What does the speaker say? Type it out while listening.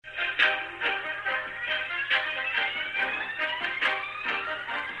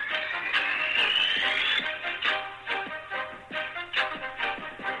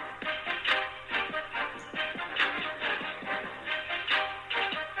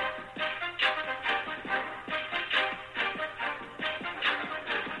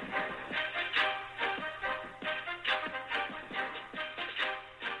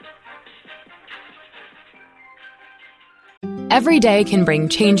Every day can bring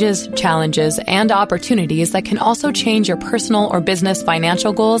changes, challenges, and opportunities that can also change your personal or business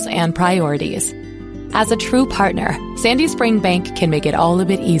financial goals and priorities. As a true partner, Sandy Spring Bank can make it all a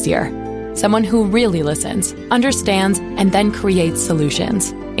bit easier. Someone who really listens, understands, and then creates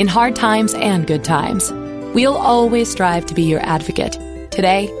solutions in hard times and good times. We'll always strive to be your advocate,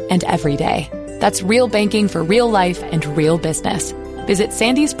 today and every day. That's real banking for real life and real business. Visit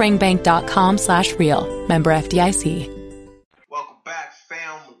sandyspringbank.com/real. Member FDIC. Welcome back,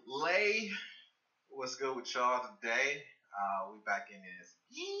 family. What's good with y'all today? We back in this.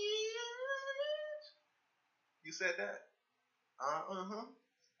 You said that?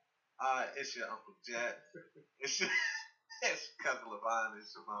 It's your Uncle Jet. It's your cousin Levon.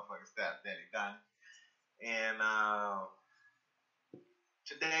 It's your motherfucking stepdaddy Donnie. And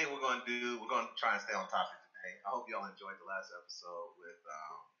today we're gonna try and stay on topic today. I hope y'all enjoyed the last episode with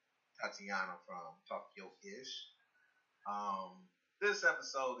Tatiana from Tokyo-ish. This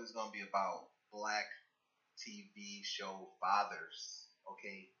episode is gonna be about Black TV show fathers.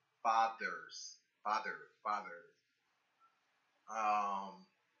 Okay, fathers.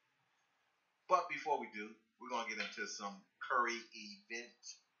 But before we do, we're gonna get into some curry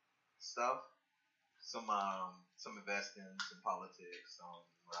event stuff, some investing, some politics, some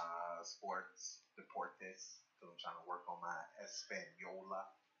sports, deportes. Because I'm trying to work on my Española.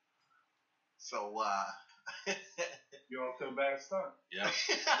 So you all feel bad start. Yeah,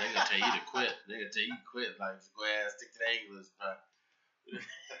 they're gonna tell you to quit. They're gonna tell you to quit. Like, go ahead and stick to the English, bro.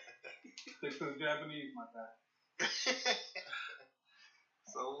 Stick to the Japanese, my guy.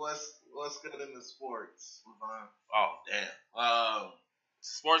 So what's good in the sports, Levon? Oh damn.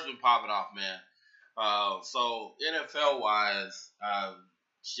 Sports been popping off, man. So NFL wise,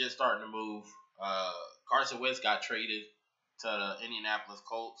 shit's starting to move. Carson Wentz got traded to the Indianapolis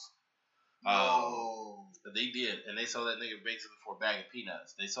Colts. They did, and they sold that nigga basically for a bag of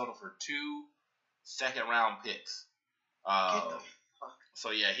peanuts. They sold him for 2 second-round picks. So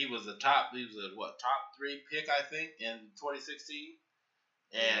yeah, he was a top 3 pick, I think, in 2016,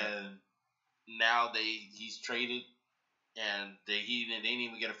 and now he's traded, and he didn't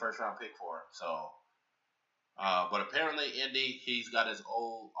even get a first-round pick for him. So, but apparently Indy, he's got his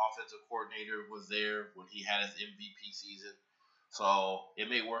old offensive coordinator was there when he had his MVP season. So it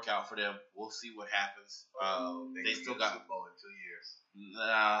may work out for them. We'll see what happens. They still got Super Bowl in 2 years.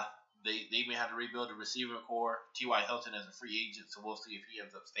 They may have to rebuild the receiver core. T.Y. Hilton is a free agent, so we'll see if he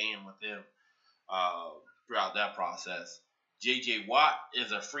ends up staying with them throughout that process. J.J. Watt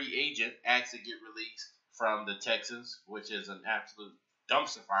is a free agent, asked to get released from the Texans, which is an absolute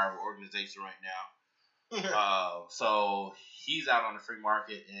dumpster fire of an organization right now. So he's out on the free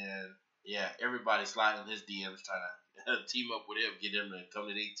market, and yeah, everybody's sliding his DMs trying to team up with him, get him to come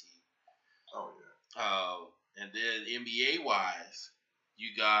to their team. Oh yeah. And then NBA wise,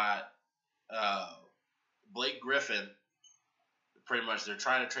 you got Blake Griffin. Pretty much, they're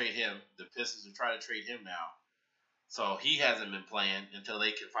trying to trade him. The Pistons are trying to trade him now, so he hasn't been playing until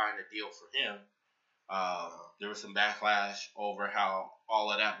they can find a deal for him. There was some backlash over how all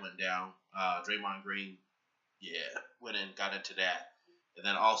of that went down. Draymond Green, went and got into that, and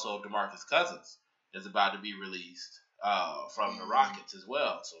then also DeMarcus Cousins is about to be released from the Rockets as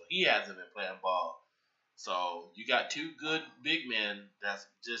well. So he hasn't been playing ball. So you got 2 good big men that's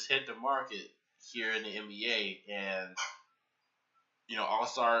just hit the market here in the NBA. And,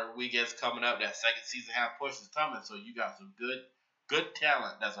 All-Star weekend's coming up. That second season half push is coming. So you got some good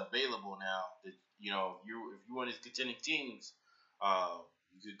talent that's available now. That, if you want these contending teams,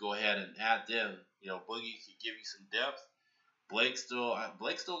 you could go ahead and add them. Boogie could give you some depth. Blake still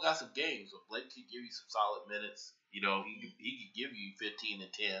got some games, but Blake could give you some solid minutes. He could give you 15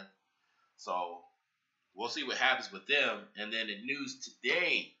 and 10. So we'll see what happens with them. And then in news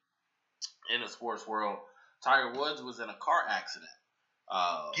today in the sports world, Tiger Woods was in a car accident.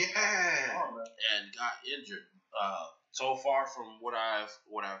 And got injured. So far from what I've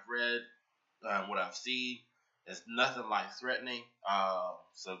read, what I've seen, it's nothing life threatening.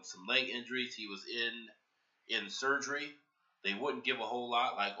 Some leg injuries. He was in surgery. They wouldn't give a whole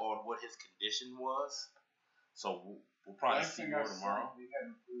lot on what his condition was. So we'll probably see more tomorrow. They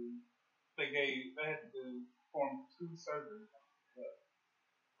had to perform 2 surgeries.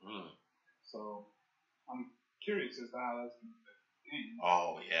 So I'm curious as to how that's going to affect the game.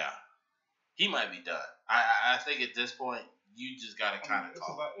 Oh yeah, he might be done. I think at this point you just got to kind of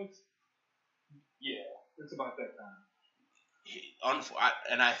call. It's about that time.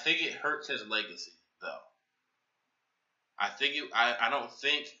 And I think it hurts his legacy though. I don't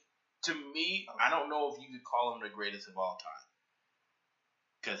think, to me, I don't know if you could call him the greatest of all time.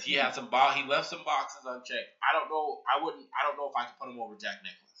 because he had he left some boxes unchecked. I don't know. I don't know if I can put him over Jack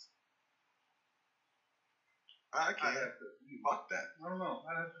Nicklaus. I can't. Fuck that. I don't know.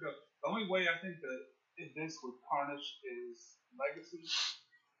 I have to go. The only way I think that this would tarnish his legacy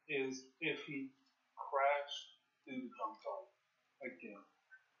is if he crashed through the drunk card again.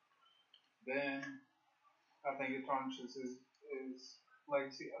 Then I think it tarnishes his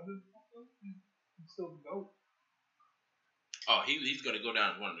legacy. Other than that, he's still the GOAT. Oh, he's going to go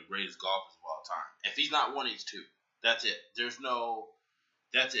down as one of the greatest golfers of all time. If he's not one, he's two. That's it. There's no.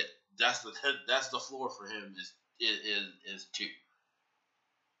 That's it. That's the floor for him is two.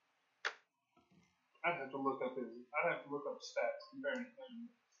 I'd have to look up stats comparing him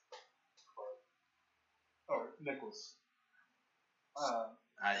or Nicklaus.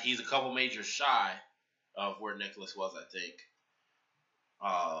 He's a couple majors shy of where Nicklaus was, I think.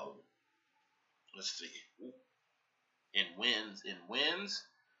 Let's see. In wins,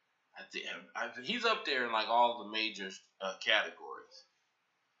 I think he's up there in like all the major categories.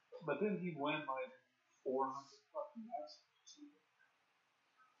 But then he won like 400 fucking Masters.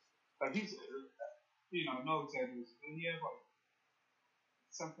 Like he's, no exaggeration. Didn't he have like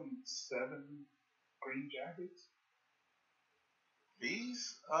something 7 green jackets?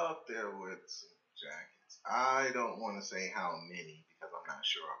 He's up there with some jackets. I don't want to say how many because I'm not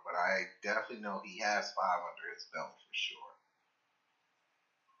sure, but I definitely know he has 5 under his belt for sure.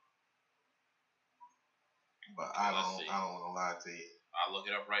 But I don't want to lie to you. I'll look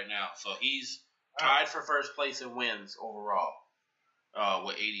it up right now. So he's tied for first place in wins overall,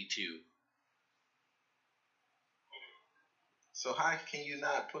 with 82. So how can you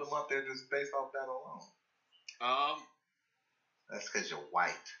not put him up there just based off that alone? That's because you're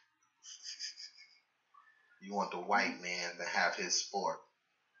white. You want the white man to have his sport.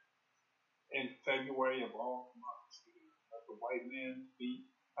 In February of all months, let the white man beat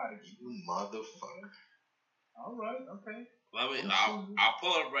Tiger. You motherfucker. All right, okay. I'll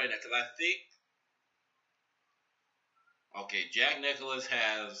pull it up right now because I think. Okay, Jack Nicklaus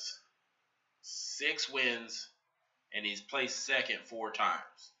has 6 wins, and he's placed second 4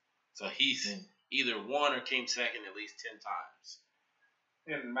 times. So he's either won or came second at least 10 times.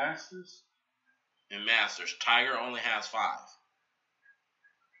 In Masters? In Masters. Tiger only has 5.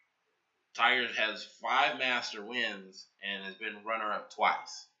 Tiger has 5 Master wins and has been runner-up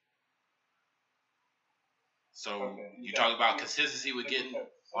twice. So you talk about consistency with getting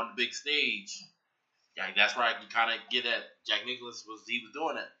on the big stage. Yeah, that's where I can kind of get at Jack Nicklaus was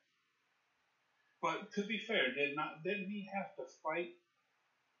doing it. But to be fair, didn't he have to fight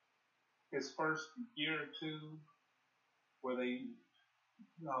his first year or two where they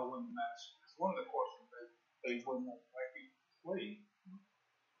when the Masters, one of the courses they wouldn't have played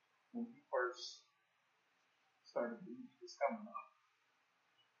when he first started his coming up.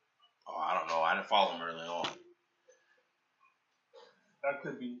 Oh, I don't know. I didn't follow him early on. I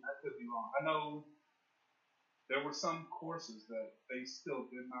could be wrong. I know there were some courses that they still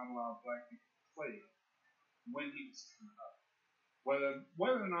did not allow black people to play when he was coming up.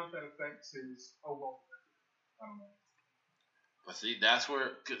 Whether or not that affects his overall record, I don't know. But see, that's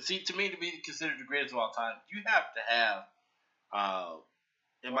where to me to be considered the greatest of all time, you have to have,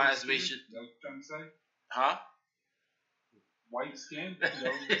 in my estimation, you know what you're trying to say? Huh? White skin? You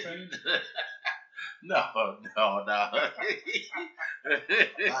know what you're saying? No.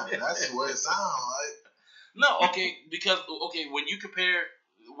 That's what it sounds like. No, because when you compare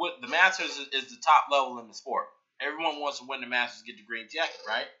what the Masters is the top level in the sport. Everyone wants to win the Masters, get the green jacket,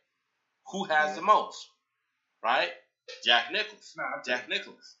 right? Who has the most, right? Jack Nicklaus. Jack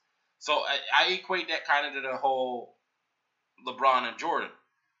Nicklaus. So I equate that kind of to the whole LeBron and Jordan.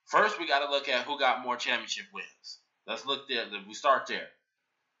 First, we got to look at who got more championship wins. Let's look there. We start there.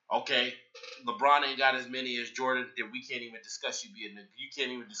 Okay, LeBron ain't got as many as Jordan. Then we can't even discuss you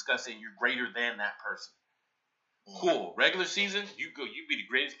can't even discuss saying you're greater than that person. Cool. Regular season, you be the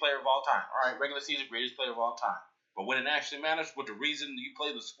greatest player of all time. All right, regular season, greatest player of all time. But when it actually matters, with the reason you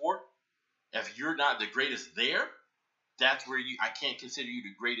play the sport, if you're not the greatest there, that's where I can't consider you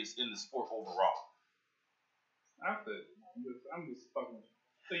the greatest in the sport overall. I'm just fucking.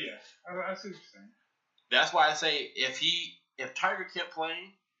 So yeah, I see what you're saying. That's why I say if Tiger kept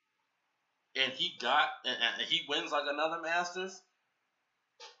playing and he wins like another Masters,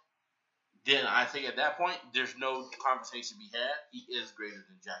 then I think at that point there's no conversation to be had. He is greater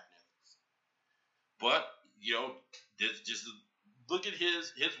than Jack Nicklaus. But just look at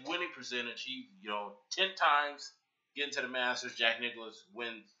his winning percentage. He 10 times getting to the Masters. Jack Nicklaus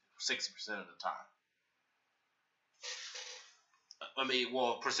wins 60% of the time. I mean,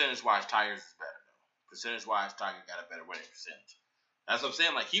 well, percentage-wise, Tiger's is better, though. Percentage-wise, Tiger got a better winning percentage. That's what I'm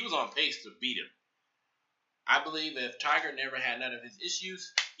saying. Like, he was on pace to beat him. I believe if Tiger never had none of his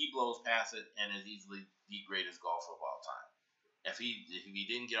issues, he blows past it and is easily the greatest golfer of all time. If he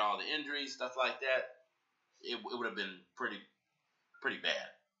didn't get all the injuries, stuff like that, it would have been pretty bad.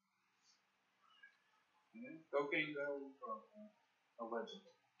 Yeah, go King, go a legend.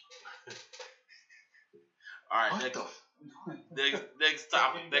 All right, next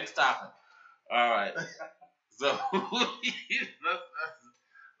topic. All right. So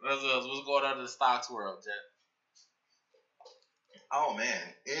what's going on in the stocks world, Jet? Oh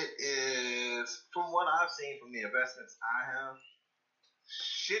man, it is, from what I've seen from the investments I have,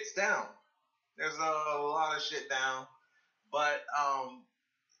 shit's down. There's a lot of shit down, but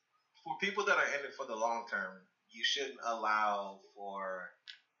for people that are in it for the long term, you shouldn't allow for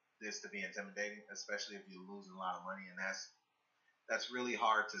this to be intimidating, especially if you're losing a lot of money, and that's really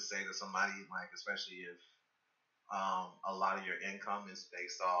hard to say to somebody, like, especially if a lot of your income is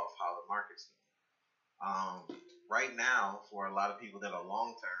based off how the market's doing. Right now, for a lot of people that are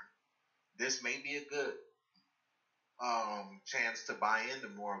long term, this may be a good chance to buy into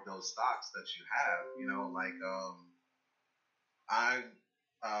more of those stocks that you have. You know, like I'm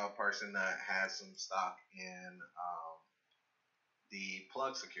a person that has some stock in the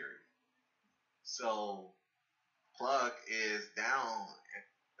Plug security. So Plug is down.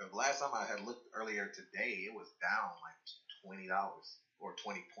 The last time I had looked earlier today, it was down like $20 or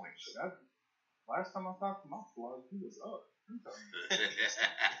 20 points. Last time I talked to my Plug, he was up. You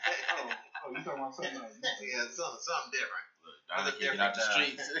talking about something else? Yeah, something different. Look, get out the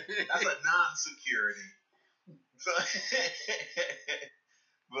streets. That's a non-security. So,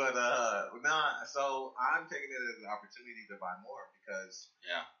 but so I'm taking it as an opportunity to buy more because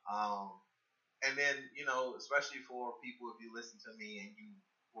and then, you know, especially for people, if you listen to me and you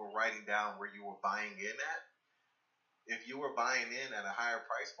were writing down where you were buying in at, if you were buying in at a higher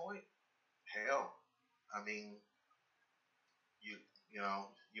price point, hell, I mean, you know,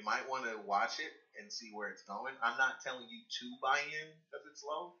 you might want to watch it and see where it's going. I'm not telling you to buy in because it's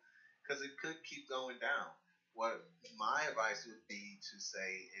low, because it could keep going down. What my advice would be to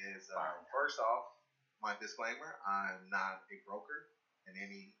say is, first off, my disclaimer: I'm not a broker in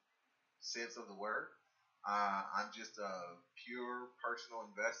any sense of the word. I'm just a pure personal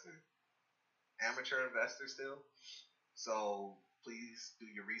investor, amateur investor still. So please do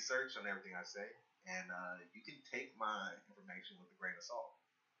your research on everything I say, and you can take my information with a grain of salt.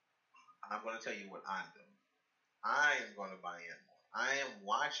 I'm going to tell you what I'm doing. I am going to buy in more. I am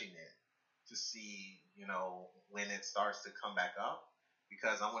watching it to see, you know, when it starts to come back up,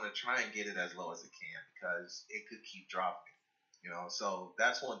 because I want to try and get it as low as it can, because it could keep dropping. You know, so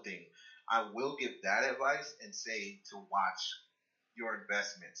that's one thing. I will give that advice and say to watch your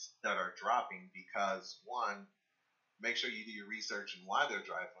investments that are dropping, because one, make sure you do your research on why they're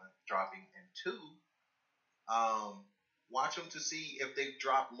dropping, and two, watch them to see if they've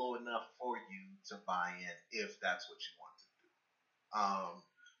dropped low enough for you to buy in, if that's what you want to do.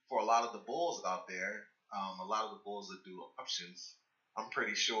 For a lot of the bulls out there, a lot of the bulls that do options, I'm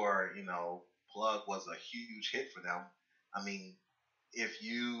pretty sure, you know, Plug was a huge hit for them. I mean, if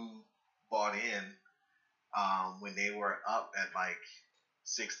you bought in when they were up at like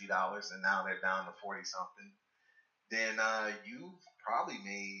 $60 and now they're down to 40 something, then you probably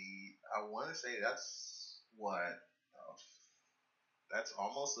made, I want to say that's what, that's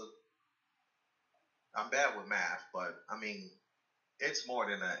almost I'm bad with math, but I mean, it's more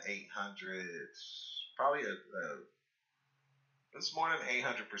than an 800, probably it's more than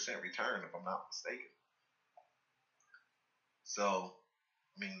 800% return, if I'm not mistaken. So,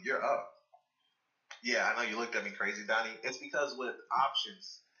 I mean, you're up. Yeah, I know you looked at me crazy, Donnie. It's because with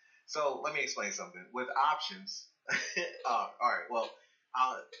options. So let me explain something. With options, all right. Well,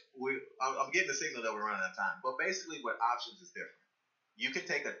 I'm getting the signal that we're running out of time. But basically, with options is different. You can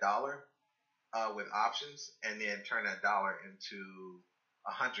take $1 with options and then turn that dollar into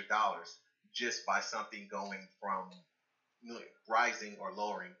 $100 just by something going from rising or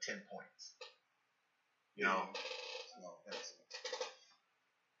lowering 10 points. You know.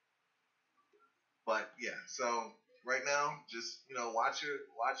 But yeah, so right now, just, you know, watch your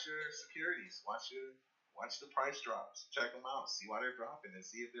securities, watch the price drops, check them out, see why they're dropping, and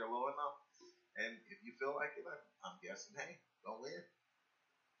see if they're low enough. And if you feel like it, I'm guessing, hey, go in.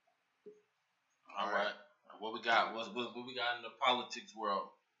 All right. What we got? What we got in the politics world?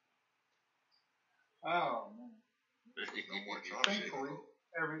 Oh man. No more Trump shit. Thankfully,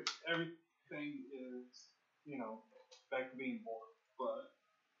 everything is, you know, back to being boring. But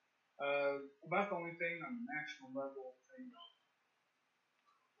about the only thing on the national level, you know,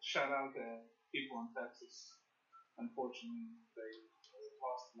 shout out to people in Texas. Unfortunately, they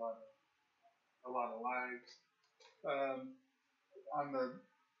lost a lot of lives. On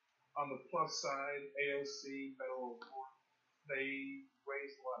the plus side, AOC, Federal Award, they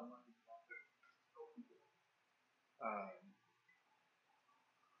raised a lot of money to help people.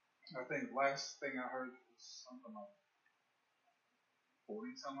 I think last thing I heard was something like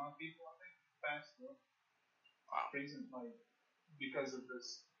 40 some odd people, I think, passed away. Wow. Reason, like, because of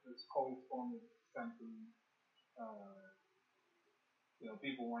this cold storm that come through,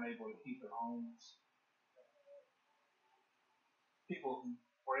 people weren't able to heat their homes. People who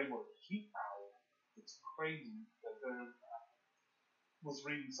were able to keep power, it's crazy that there was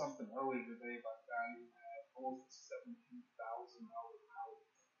reading something earlier today about a guy who had almost $17,000 power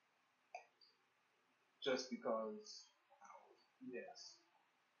just because, yes,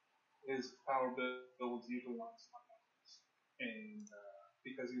 his power bill was usually on $1, and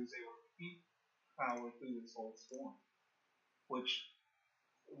because he was able to keep power through this whole storm, which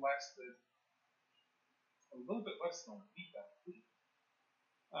lasted a little bit less than a week, I believe.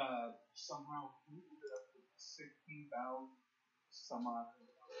 Somehow he ended up with 16,000 some odd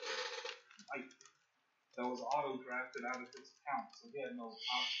like that was auto drafted out of his account, so he had no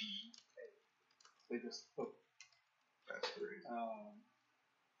option to pay. They just took it. That's crazy.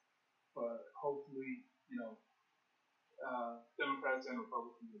 But hopefully, Democrats and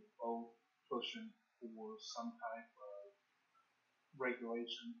Republicans are both pushing for some type of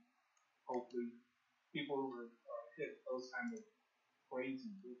regulation. Hopefully, people who are hit those kind of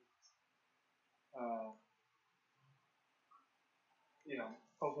crazy bills,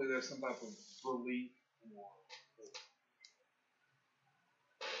 hopefully there's some type of relief or,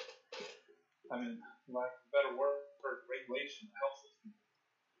 like better word for regulation helps us people.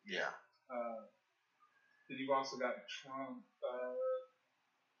 Yeah. Then you've also got Trump.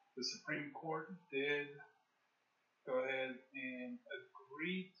 The Supreme Court did go ahead and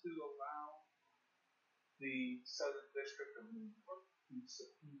agree to allow the Southern District of New York to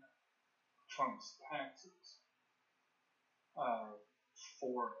subpoena Trump's taxes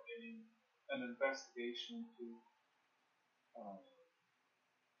for an investigation to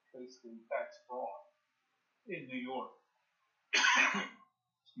basically tax fraud in New York.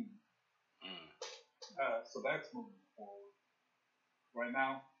 Excuse me. So that's moving forward. Right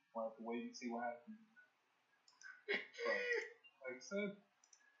now, we'll have to wait and see what happens. But like I said,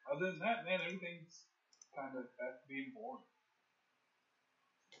 other than that, man, everything's kind of back to being boring.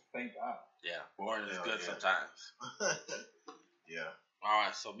 Thank God. Yeah, boring is good sometimes. Yeah. All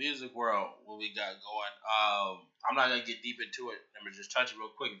right, so Music World, what we got going? I'm not gonna get deep into it. Let me just touch it real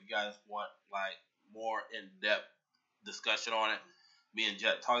quick. If you guys want like more in-depth discussion on it, me and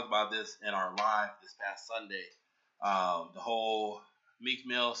Jet talked about this in our live this past Sunday. The whole Meek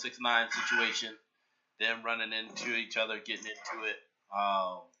Mill 6ix9ine situation, them running into each other, getting into it,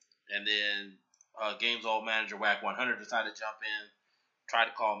 and then Game's old manager Wack 100 decided to jump in, tried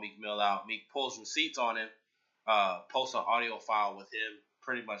to call Meek Mill out. Meek pulls receipts on him. Post an audio file with him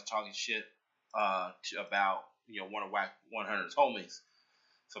pretty much talking shit about one of Wack 100's homies.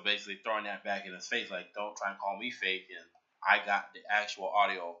 So basically throwing that back in his face, like, don't try and call me fake, and I got the actual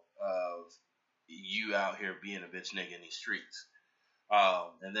audio of you out here being a bitch nigga in these streets.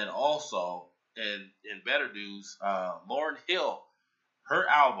 And then also in better news, Lauryn Hill, her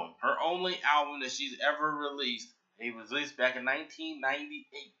only album that she's ever released, it was released back in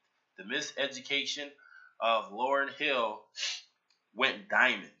 1998. The Miseducation of Lauryn Hill went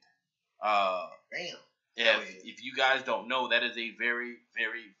diamond. Damn. If you guys don't know, that is a very,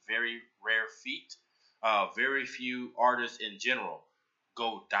 very, very rare feat. Very few artists in general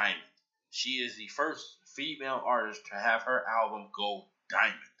go diamond. She is the first female artist to have her album go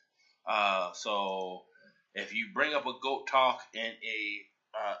diamond. So if you bring up a GOAT talk in a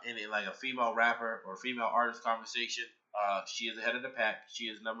female rapper or female artist conversation, she is ahead of the pack. She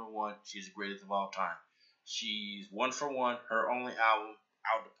is number one. She's the greatest of all time. She's 1 for 1. Her only album,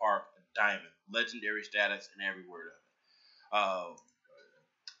 out the park, diamond, legendary status, and every word of it.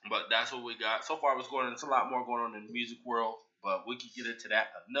 But that's what we got so far. There's a lot more going on in the music world, but we can get into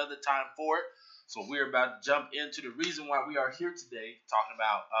that another time for it. So we're about to jump into the reason why we are here today, talking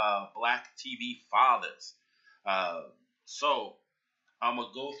about Black TV fathers. So I'm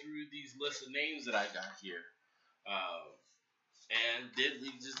gonna go through these lists of names that I got here, and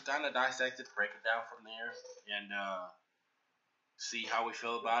we just kind of dissect it, break it down from there, and see how we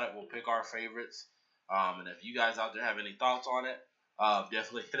feel about it. We'll pick our favorites, and if you guys out there have any thoughts on it,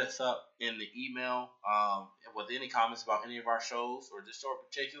 definitely hit us up in the email with any comments about any of our shows or this show in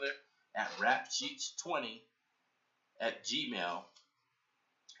particular at rapsheets20@gmail.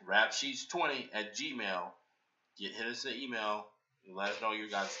 Rapsheets20@gmail. Hit us an email. Let us know your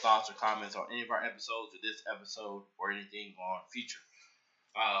guys' thoughts or comments on any of our episodes, or this episode, or anything on future.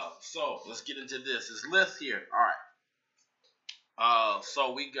 So let's get into this. This list here. All right.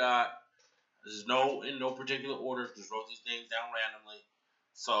 So we got. There's in no particular order. Just wrote these names down randomly.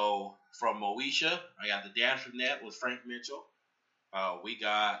 So from Moesha, I got the Dad from Net with Frank Mitchell. We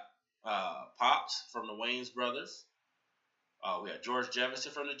got Pops from the Wayans Brothers. We got George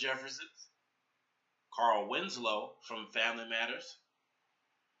Jefferson from the Jeffersons. Carl Winslow from Family Matters.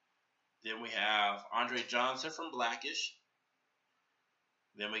 Then we have Andre Johnson from Blackish.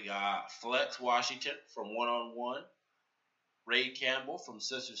 Then we got Flex Washington from One on One. Ray Campbell from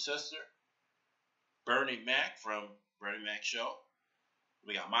Sister Sister. Bernie Mac from Bernie Mac Show.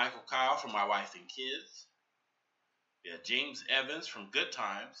 We got Michael Kyle from My Wife and Kids. We got James Evans from Good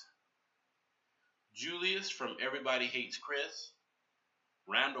Times. Julius from Everybody Hates Chris.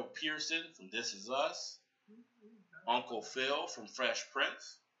 Randall Pearson from This Is Us. Uncle Phil from Fresh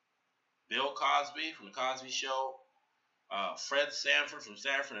Prince. Bill Cosby from The Cosby Show. Fred Sanford from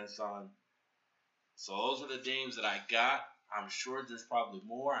Sanford and Son. So those are the names that I got. I'm sure there's probably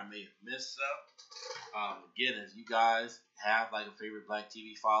more. I may have missed some. Again, if you guys have like a favorite Black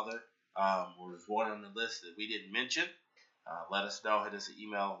TV father, or there's one on the list that we didn't mention, let us know. Hit us an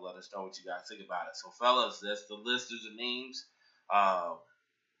email. Let us know what you guys think about it. So, fellas, that's the list. There's the names.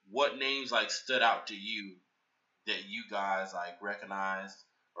 What names like stood out to you that you guys like recognized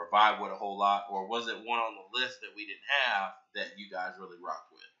or vibe with a whole lot, or was it one on the list that we didn't have that you guys really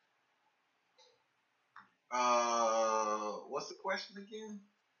rocked with? What's the question again?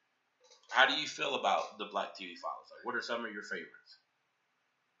 How do you feel about the Black TV fathers? Like, what are some of your favorites?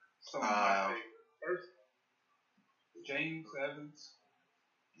 Some of my favorites. First, James Evans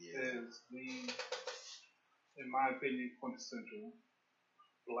is in my opinion, quintessential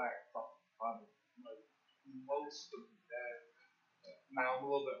Black father. Like, most of the dads, now I'm a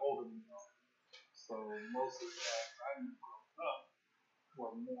little bit older than y'all, so most of the dads I knew growing up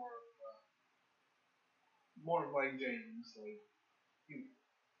were more like James. Like, he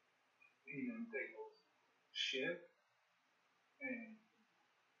didn't take no shit, and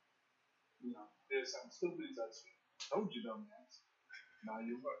there's some stupid I said, told you dumbass. Now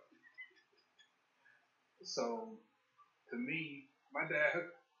you look. So to me, my dad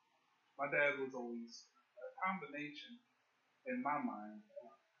was always a combination in my mind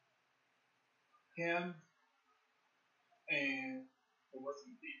of him and it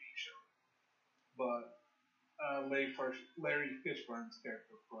wasn't a TV show, but Larry Fishburne's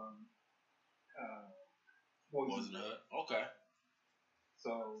character from Boys in the Hood. Okay.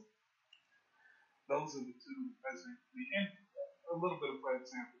 So those are the two resonate with me, and a little bit of Fred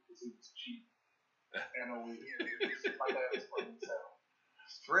Sanford because he was cheap. And over here, my dad was funny as hell.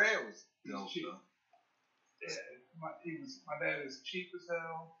 Fred was cheap. Yeah, my dad is cheap as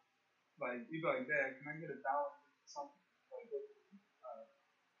hell. Like, you'd be like, Dad, can I get $1 or something? Like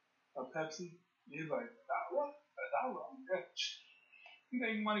a Pepsi? He's like, $1? $1? I'm rich. You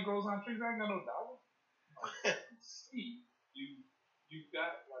think money grows on trees? I ain't got no dollar. See, you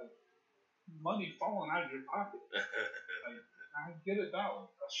got like money falling out of your pocket. Like, I get $1.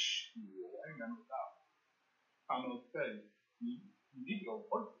 Shit, I ain't got no dollar. I don't know what to tell you. You need to go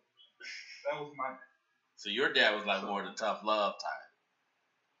work. That was my. So your dad was like more the tough love type.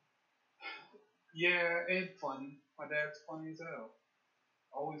 Yeah, and funny. My dad's funny as hell.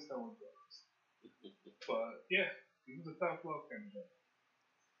 Always telling jokes. But yeah, he was a tough love kind of guy.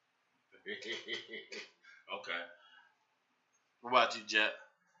 Okay. What about you, Jet?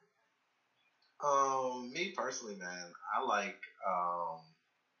 Me personally, man, I like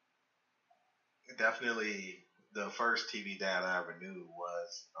definitely the first TV dad I ever knew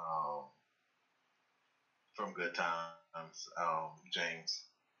was from Good Times, James.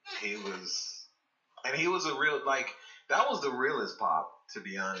 He was a real, like, that was the realest Pop, to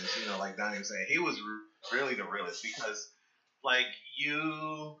be honest. Like Donnie was saying, he was really the realest because, like,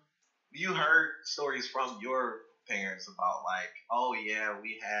 you heard stories from your parents about, like, oh yeah,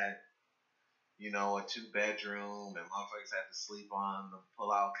 we had, a 2-bedroom and motherfuckers had to sleep on the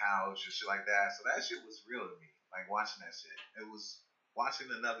pull-out couch and shit like that. So that shit was real to me, like, watching that shit. It was watching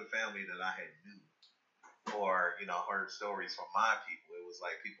another family that I had knew or, heard stories from my people. It was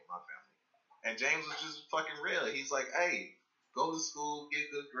like people in my family. And James was just fucking real. He's like, hey, go to school, get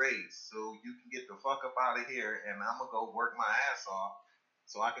good grades so you can get the fuck up out of here and I'm going to go work my ass off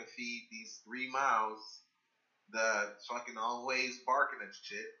so I can feed these 3 mouths the fucking always barking and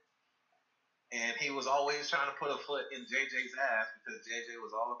shit. And he was always trying to put a foot in JJ's ass because JJ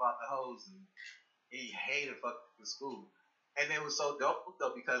was all about the hoes and he hated fucking school. And it was so dope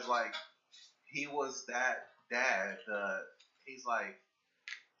though because, like, he was that dad. he's like,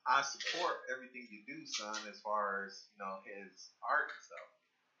 I support everything you do, son, as far as his art and stuff.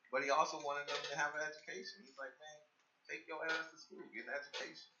 But he also wanted them to have an education. He's like, man, take your ass to school, get an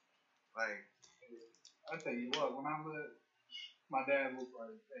education. Like, I tell you what, when I lived, my dad was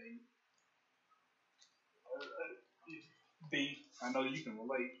like, hey, B, I know you can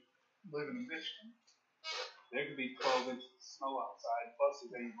relate. Living in Michigan, there could be 12 inches of snow outside.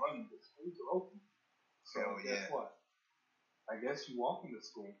 Buses ain't running, but schools are open. So guess what? I guess you walk into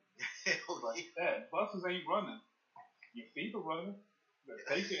school. Like that. Buses ain't running. Your feet are running. But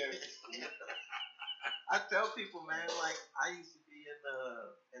take your ass to school. I tell people, man, like I used to be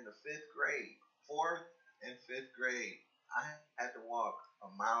in the 5th grade, 4th and 5th grade. I had to walk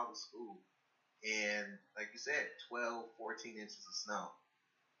a mile to school, and like you said, 12, 14 inches of snow.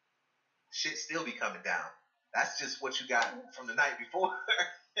 Shit still be coming down. That's just what you got from the night before.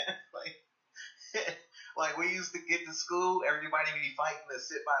 like we used to get to school, everybody be fighting to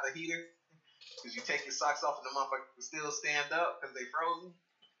sit by the heater because you take your socks off and the motherfucker can still stand up because they frozen.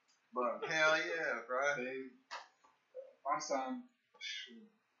 But hell yeah, bro. My son,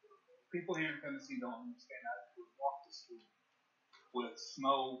 people here in Tennessee don't understand. I would walk to school with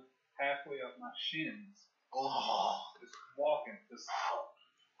snow halfway up my shins. Oh, just walking, just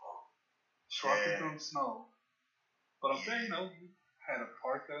trucking through snow. But I'm saying, had a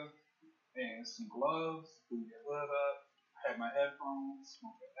parka and some gloves, blew your hood up, had my headphones,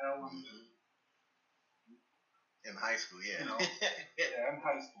 smoking Ellen. In high school, yeah. Yeah, in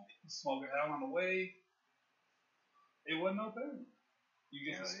high school. Smoking Ellen away. It wasn't no thing. You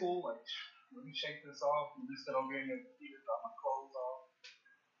get to school, like, let me shake this off, and instead of getting the heater, got my clothes off.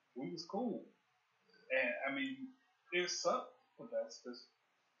 We was cool. And, I mean, it sucked for that, because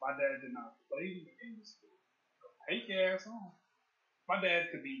my dad did not play when we came to school. Take your ass on. My dad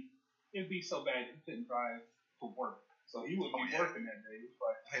it'd be so bad he couldn't drive to work. So he would be working that day. It's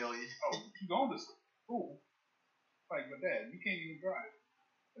like, hell yeah. Oh, you going to school? Like, but dad, you can't even drive.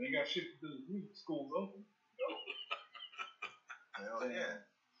 And they got shit to do. School's open. Hell yeah.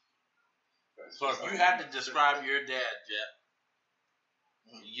 So if you had to describe your dad, Jeff,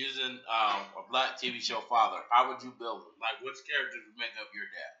 using a black TV show father, how would you build him? Like, which characters would make up your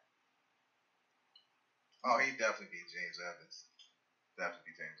dad? Oh, he'd definitely be James Evans.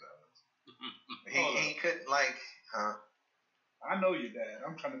 He couldn't, like, huh? I know your dad.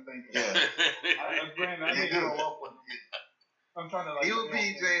 I'm trying to think. Yeah. Granted, I didn't grow up with him. I'm trying to, like, he would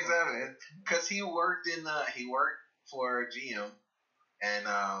be James Evans because he worked for GM, and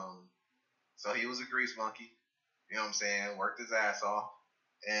so he was a grease monkey. You know what I'm saying? Worked his ass off,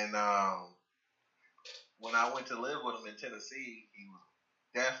 and when I went to live with him in Tennessee, he was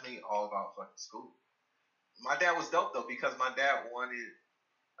definitely all about fucking school. My dad was dope though because my dad wanted.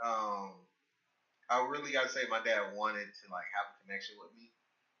 I really gotta say, my dad wanted to like have a connection with me,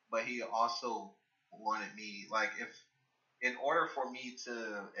 but he also wanted me like in order for me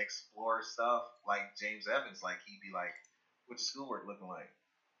to explore stuff like James Evans, like he'd be like, "What's your schoolwork looking like?"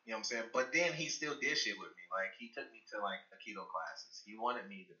 You know what I'm saying? But then he still did shit with me. Like he took me to like Aikido classes. He wanted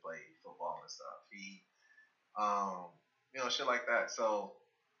me to play football and stuff. He, shit like that. So,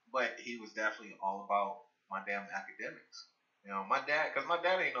 but he was definitely all about my damn academics. You know, my dad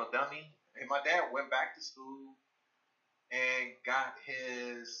ain't no dummy. And my dad went back to school and got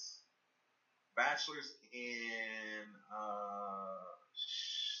his bachelor's in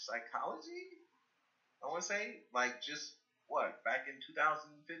psychology. I want to say, like, just back in 2015,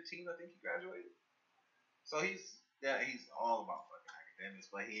 I think he graduated. So he's all about fucking academics,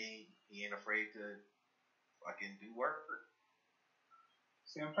 but he ain't afraid to fucking do work.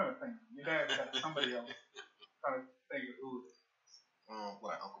 See, I'm trying to think. Your dad got somebody else. I'm trying to think of who it is.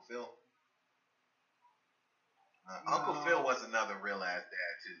 Uncle Phil? Uncle Phil was another real ass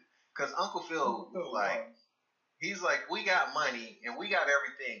dad too, because Uncle Phil he's like, we got money and we got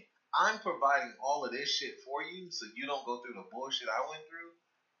everything. I'm providing all of this shit for you, so you don't go through the bullshit I went through.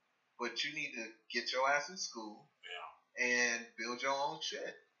 But you need to get your ass in school, and build your own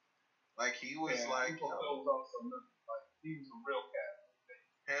shit. Like he was like, Uncle Phil was also like he was a real cat.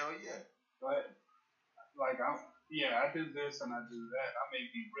 Hell yeah. But like I do this and I do that. I may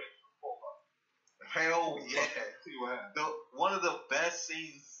be rich. Hell yeah. One of the best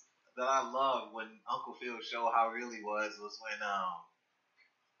scenes that I love when Uncle Phil showed how real he was when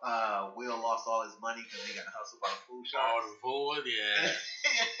Will lost all his money because he got hustled by the food shop. Oh, the food, yeah.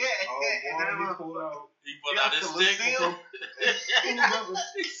 He pulled out his stick. I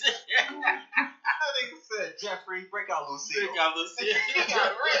think he said, Jeffrey, break out Lucille. He got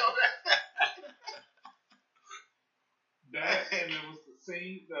real. That and there was the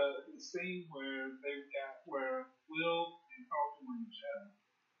scene where Will and and talked to him in jail.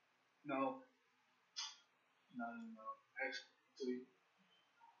 No. Actually,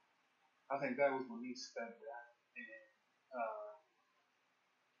 I think that was when he stepped down. And,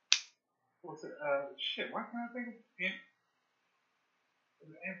 what's it? Shit, why can't I think of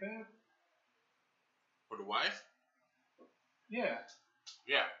Aunt Bev? For the wife? Yeah.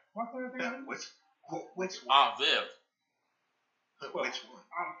 Yeah. Why can't I think of it? Which one? Aunt Viv. Which one?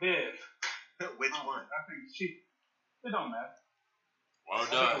 Aunt Bev. Which one? I think it don't matter. Well, it I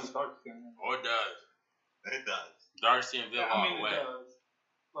think it does. was dark skin. Or it does. It does. Dark skin Viv all the way. It does.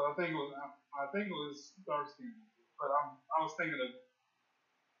 But I think it was dark skin. But I was thinking of.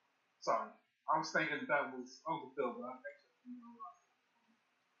 Sorry, I was thinking that was Uncle Phil, but I think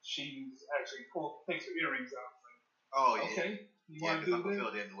she's actually takes her earrings out. Oh yeah. Okay. You Yeah, want to because do Uncle this?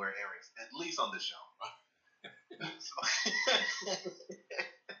 Phil didn't wear earrings, at least on the show.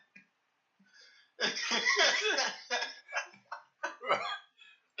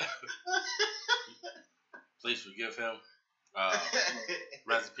 Please forgive him.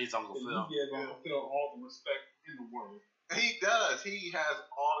 Rest in peace, Uncle Phil. You give Uncle Phil all the respect in the world. He does. He has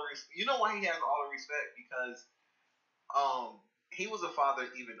all the respect. You know why he has all the respect? Because he was a father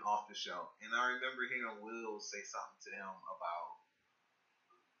even off the show. And I remember hearing Will say something to him about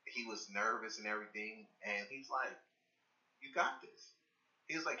he was nervous and everything. And he's like, you got this.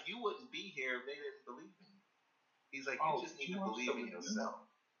 He was like, you wouldn't be here if they didn't believe in you. He's like, you just need to believe in yourself.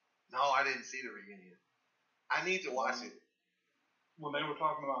 No, I didn't see the reunion. I need to watch it. When they were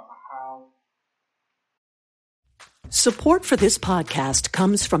talking about how... Support for this podcast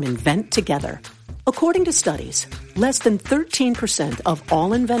comes from Invent Together. According to studies, less than 13% of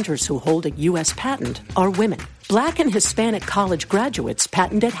all inventors who hold a U.S. patent are women. Black and Hispanic college graduates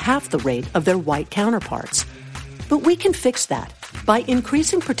patent at half the rate of their white counterparts. But we can fix that by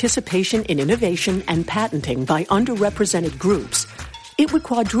increasing participation in innovation and patenting by underrepresented groups. It would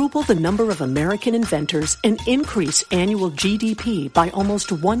quadruple the number of American inventors and increase annual GDP by almost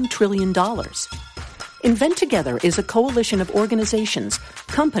 $1 trillion. Invent Together is a coalition of organizations,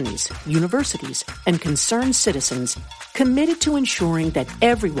 companies, universities, and concerned citizens committed to ensuring that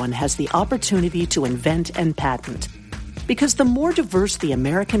everyone has the opportunity to invent and patent. Because the more diverse the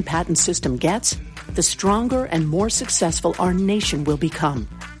American patent system gets, the stronger and more successful our nation will become.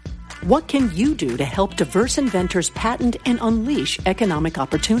 What can you do to help diverse inventors patent and unleash economic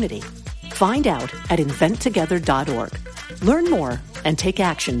opportunity? Find out at inventtogether.org. Learn more and take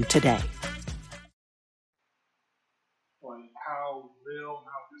action today. Like how real and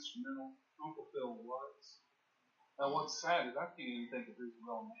how instrumental Uncle Phil was. And what's sad is I can't even think of his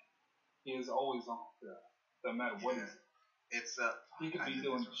real name. He is always Uncle Phil, no matter what he's. It's he could be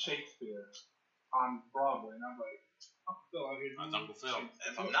doing Shakespeare on Broadway, and I'm like, Uncle Phil out here. That's Uncle Phil.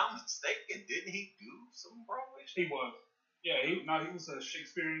 If I'm not mistaken, didn't he do some Broadway shows? He was. Yeah, he was a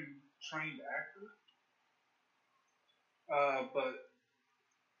Shakespearean trained actor. But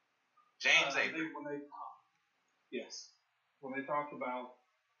James Avery. When they talked about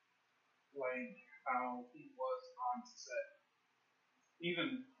like how he was on set,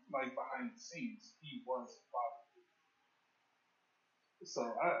 even like behind the scenes, he was a father. So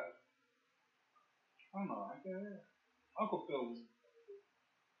I don't know. I guess Uncle Phil was.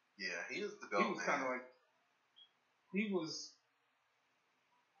 Yeah, he was the goat. He was kind of like. He was.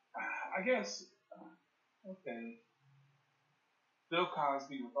 I guess. Okay. Bill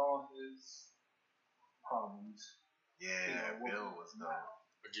Cosby with all his problems. Yeah, Bill was dope.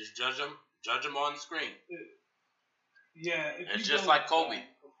 But just judge him on the screen. Yeah, it's just like Kobe.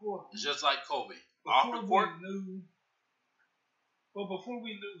 It's just like Kobe. Off the court. Before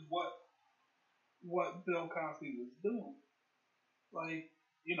we knew what Bill Cosby was doing, like,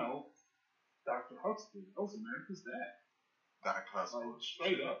 you know, Dr. Huxtable, that was America's dad. Dr. Huxtable. Like,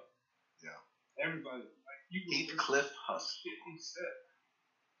 straight up. Yeah. Everybody, like, you would Heathcliff Huxtable. Shit he said.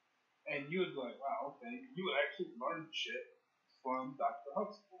 And you would be like, wow, okay. You would actually learn shit from Dr.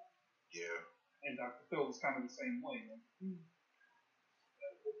 Huxtable. Yeah. And Dr. Phil was kind of the same way. Like,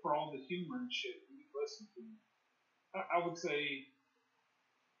 for all the humor and shit we listen to, I would say,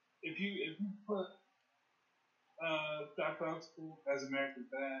 if you put Dr. Huxtable as America's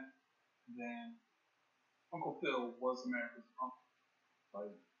dad, then Uncle Phil was America's uncle.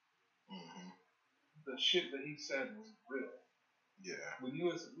 Like, the shit that he said was real. Yeah. When you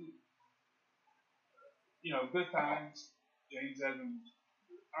listen, you know, Good Times, James Evans,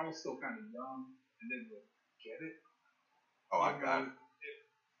 I was still kind of young and didn't really get it. Oh, I got it.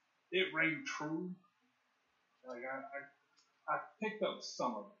 It rang true. Like, I picked up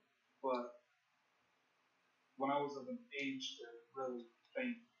some of it, but when I was of an age to really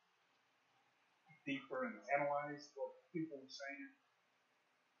think deeper and analyze what people were saying.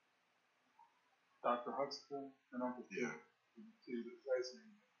 Dr. Huxtable and Uncle Phil. Yeah.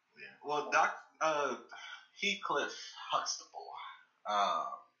 Yeah. Well, Heathcliff Huxtable.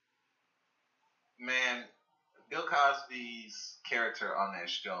 Man, Bill Cosby's character on that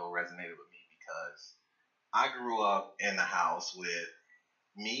show resonated with me because I grew up in the house with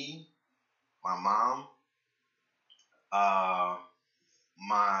me, my mom,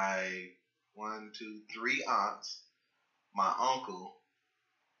 my 3 aunts, my uncle,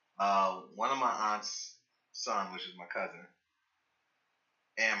 one of my aunt's son, which is my cousin,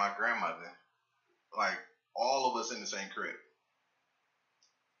 and my grandmother. Like, all of us in the same crib.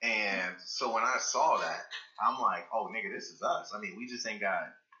 And so when I saw that, I'm like, oh, nigga, this is us. I mean, we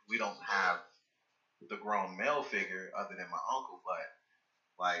don't have the grown male figure other than my uncle,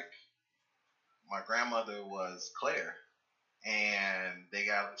 but, like, my grandmother was Claire. And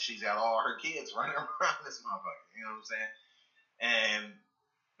she's got all her kids running around this motherfucker. You know what I'm saying? And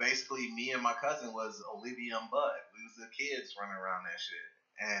basically, me and my cousin was Olivia and Bud. We was the kids running around that shit.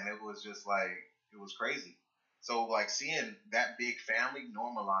 And it was just like, it was crazy. So, like, seeing that big family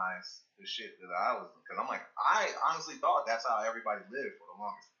normalize the shit that I was, because I'm like, I honestly thought that's how everybody lived for the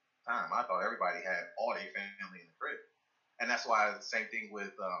longest time. I thought everybody had all their family in the crib. And that's why the same thing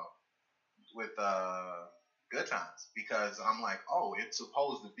with Good Times, because I'm like, oh, it's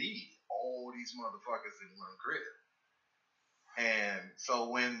supposed to be all these motherfuckers in one crib. And so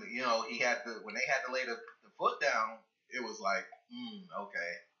when they had to lay the foot down, it was like,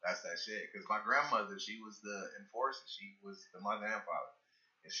 okay, that's that shit. Because my grandmother, she was the enforcer, she was the mother and father.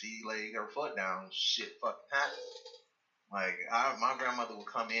 If she laid her foot down, shit fucking happened. Like, my grandmother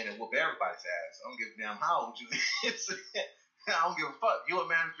would come in and whoop everybody's ass. I don't give a damn how old you is. I don't give a fuck. You a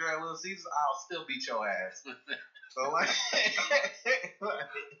manager at Little Caesars, I'll still beat your ass. So, like,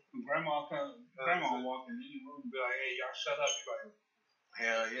 Grandma walk in any room and be like, hey, y'all shut up. You like,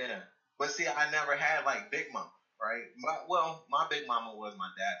 hell yeah. But see, I never had, like, Big Mama, right? My Big Mama was my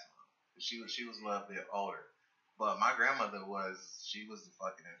dad's mom. She was a little bit older. But my grandmother she was the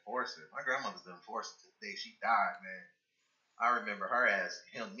fucking enforcer. My grandmother's the enforcer to the day she died, man. I remember her ass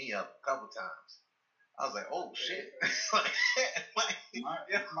held me up a couple times. I was like, oh, shit.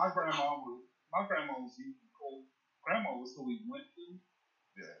 My grandma was even cool. Grandma was who we went to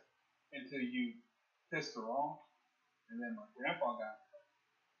until you pissed her off. And then my grandpa got her.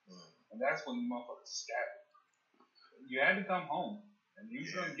 And that's when you motherfuckers scattered. You had to come home, and he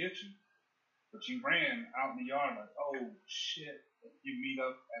was going to get you. But you ran out in the yard like, oh, shit. You meet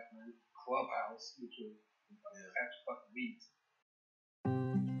up at the clubhouse, which was catch fucking beats.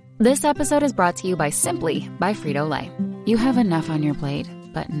 This episode is brought to you by Simply by Frito-Lay. You have enough on your plate,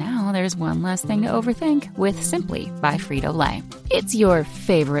 but now there's one less thing to overthink with Simply by Frito-Lay. It's your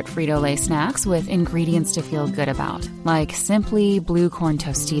favorite Frito-Lay snacks with ingredients to feel good about, like Simply Blue Corn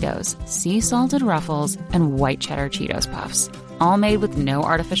Tostitos, Sea Salted Ruffles, and White Cheddar Cheetos Puffs. All made with no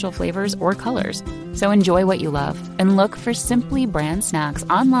artificial flavors or colors. So enjoy what you love and look for Simply brand snacks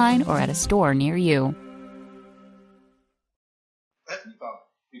online or at a store near you. You thought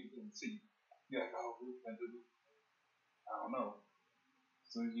people couldn't see you. You're like, oh, I don't know.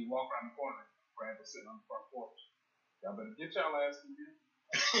 As soon as you walk around the corner, Grandpa's sitting on the front porch. Y'all better get y'all ass in here.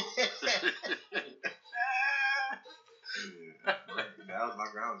 That was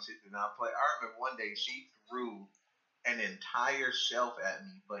my grandma. She did not play. I remember one day she threw an entire shelf at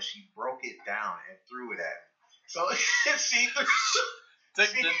me, but she broke it down and threw it at me. So she took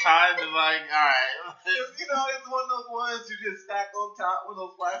the time to, like, all right. It's one of those ones you just stack on top, one of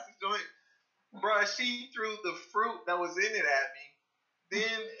those plastic joints. Bruh, she threw the fruit that was in it at me,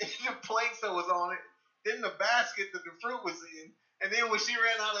 then the plates that was on it, then the basket that the fruit was in, and then when she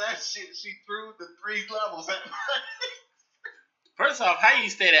ran out of that shit, she threw the 3 levels at me. First off, how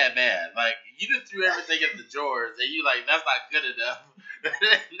you stay that bad? Like, you just threw everything in the drawers, and you like, that's not good enough.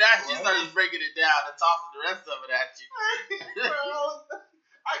 Now she starts breaking it down and tossing the rest of it at you. Bro,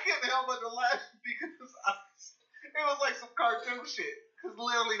 I couldn't help but to laugh because it was like some cartoon shit. Because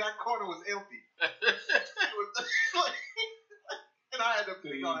literally that corner was empty. And I had to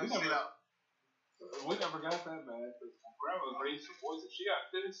pick all that shit up. We never got that bad. Grandma raised her voice. If she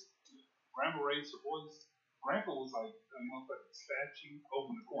got pissed, Grandma raised her voice. Grandpa was like a motherfucking statue over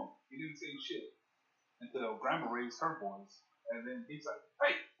in the corner. He didn't say shit until Grandma raised her voice. And then he's like,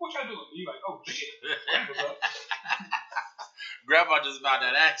 hey, what y'all doing? He's like, oh, shit. Grandpa's up. Grandpa just about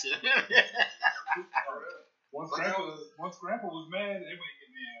that action. Once Grandpa was mad, everybody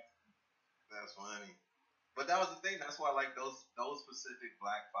get mad. That's funny. But that was the thing. That's why, like, those specific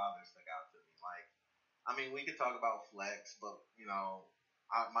black fathers stuck out to me. Like, I mean, we could talk about Flex, but,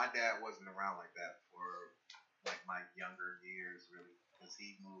 my dad wasn't around like that for like my younger years, really, because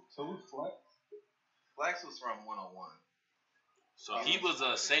he moved. So who's Flex? Flex was from 101. So he was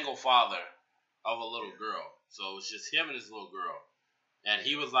a single father of a little girl. So it was just him and his little girl. And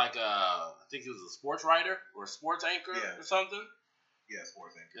he was like I think he was a sports writer or a sports anchor or something. Yeah,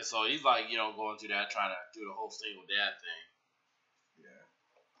 sports anchor. And so he's like, going through that, trying to do the whole single dad thing. Yeah.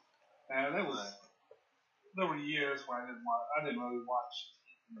 And there were years where I didn't really watch.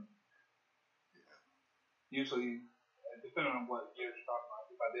 Usually, depending on what year you're talking about,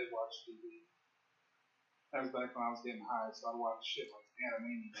 if I did watch TV, that was back when I was getting high, so I'd watch shit like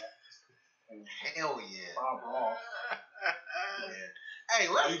Animaniacs. Hell yeah. Bob Ross. Yeah. Hey,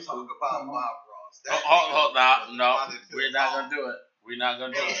 let's talk about Bob Ross. No, we're not gonna do it. We're not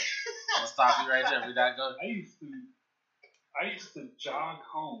gonna do it. I'm gonna stop you right there. We're not gonna. I used to jog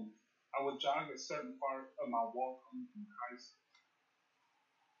home. I would jog a certain part of my walk home from high school.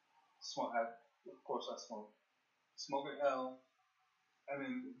 Of course, I smoked. Smoke a L, and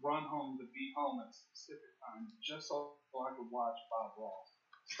then run home to be home at a specific time, just so I could watch Bob Ross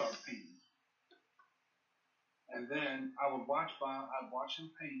start painting. And then I would watch Bob. I'd watch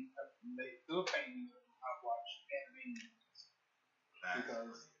him paint. They do a painting. I'd watch Animaniacs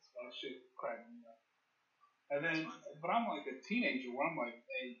because that shit cracked me up. And then, but I'm like a teenager where I'm like,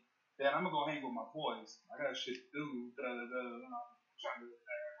 hey, Dad, I'm gonna go hang with my boys. I got shit to do. I'm trying to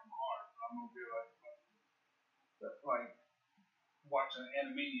act hard. I'm gonna be like watching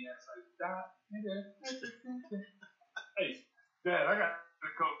Animaniacs, like, nigga. Hey, Dad, I gotta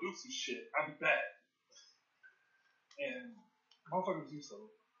go do some shit. I'll be back. And motherfuckers used to,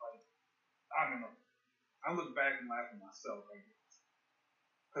 like, I don't know. I look back and laugh at myself, I guess.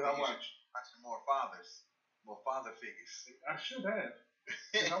 Because I watched more father figures. I should have.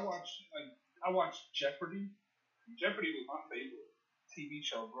 And I watched Jeopardy. Jeopardy was my favorite TV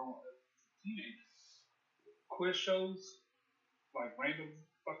show growing up as a teenager. Quiz shows, like random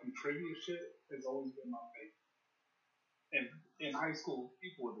fucking trivia shit, has always been my favorite. And in high school,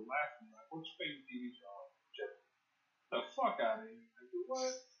 people would laugh at me like, "What's your favorite TV show?" Jeopardy. The fuck out of here! Like,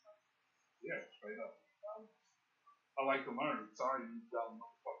 what? Yeah, straight up. I like to learn. Sorry, you dumb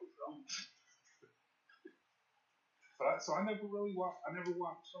motherfuckers don't. So I never really watched. I never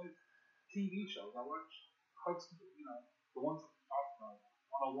watched like TV shows. I watched Huxley, the ones that we talked about.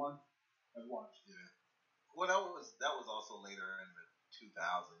 101. I watched. Yeah. Well, that was also later in the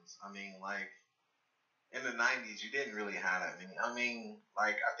 2000s. I mean, like in the 90s, you didn't really have that many. I mean,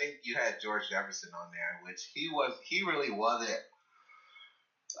 like I think you had George Jefferson on there, which he really wasn't.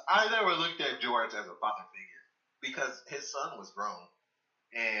 I never looked at George as a father figure because his son was grown,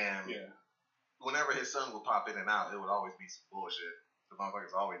 and whenever his son would pop in and out, it would always be some bullshit. The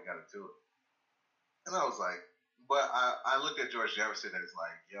motherfuckers always got into it, and I was like, but I looked at George Jefferson as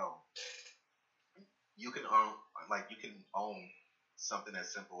like, yo. You can own something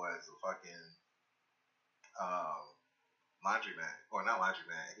as simple as a fucking laundromat, or not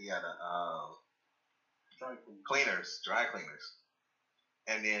laundromat. He had a dry cleaners,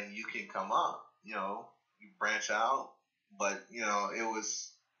 and then you can come up. You branch out, but it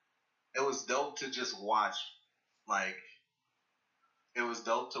was dope to just watch. Like it was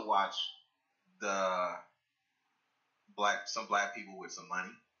dope to watch some black people with some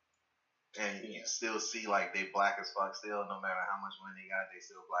money. And you still see like they black as fuck still, no matter how much money they got, they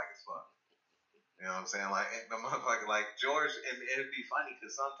still black as fuck. You know what I'm saying? Like the motherfucker, like George, and it'd be funny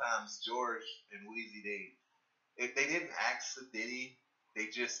because sometimes George and Weezy, if they didn't ask the Diddy,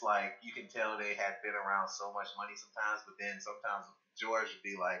 they just like you can tell they had been around so much money sometimes. But then sometimes George would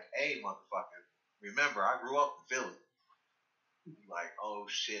be like, "Hey, motherfucker, remember I grew up in Philly." You'd be like,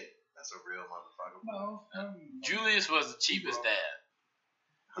 "Oh shit, that's a real motherfucker." No, Julius was the cheapest dad.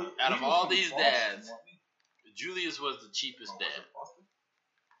 Out of all these dads, Julius was the cheapest dad.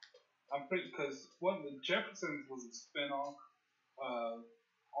 I'm pretty because the Jeffersons was a spinoff of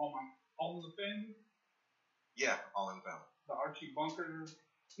All in the Family. Yeah, All in the Family. The Archie Bunker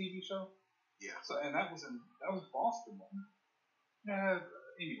TV show. Yeah. So that was Boston, wasn't it? Yeah.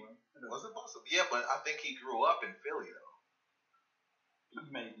 Anyway. Was it Boston? Yeah, but I think he grew up in Philly though.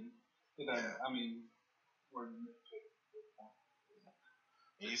 Maybe. Yeah. I mean, we're.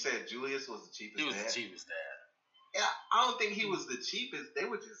 And you said Julius was the cheapest dad? He was the cheapest dad. Yeah, I don't think he was the cheapest. They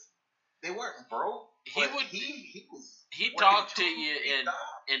weren't broke. He talked to you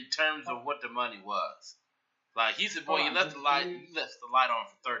in terms of what the money was. Like he said, boy, you left the light on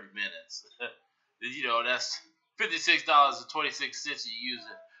for 30 minutes. That's $56.26 you use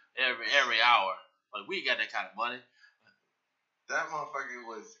it every hour. Like we got that kind of money. That motherfucker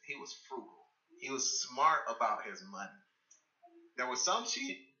was frugal. He was smart about his money. There was some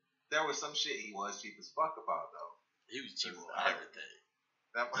shit he was cheap as fuck about though. He was cheap on everything.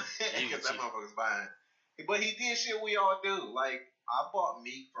 Because that motherfucker's buying. But he did shit we all do. Like I bought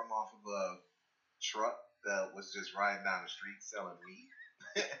meat from off of a truck that was just riding down the street selling meat.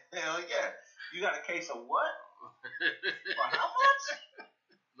 Hell yeah! You got a case of what? For how much?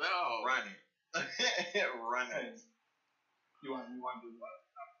 No. Run it. Run it. Hey, you want to do what?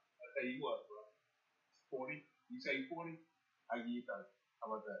 I tell you what, bro. 40. You say 40? I give you 30. How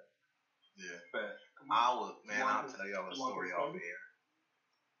about that? Yeah. Bet. I'll tell y'all a story off here.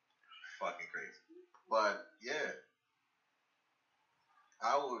 Fucking crazy. But yeah.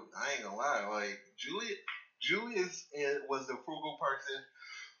 I ain't gonna lie, like Julius was the frugal person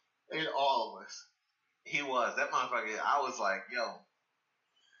in all of us. He was. That motherfucker, I was like, yo,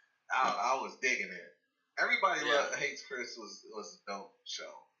 I was digging it. Everybody Hates Chris was a dope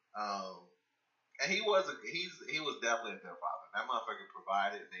show. And he was definitely a good father. That motherfucker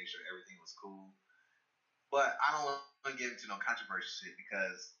provided, made sure everything was cool. But I don't want to get into no controversial shit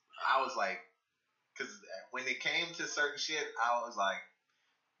because I was like, because when it came to certain shit, I was like,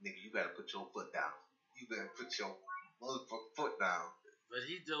 nigga, you better put your foot down. You better put your foot down. But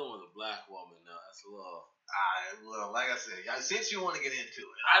he's dealing with a black woman now. That's a little. Well, like I said, since you want to get into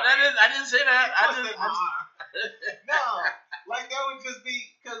it, I didn't say that. No, like that would just be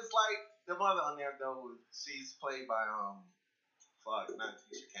because like the mother on there though, she's played by not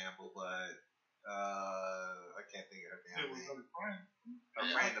Tisha Campbell, but I can't think of her damn name. Her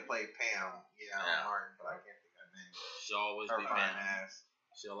friend to play Pam, Martin, but I can't think of her name. She'll always her be fine Pam. ass.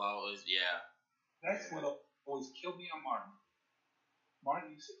 She'll always, That's what always killed me on Martin.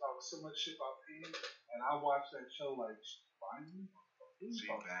 Martin used to talk so much shit about Pam, and I watched that show like, finally? She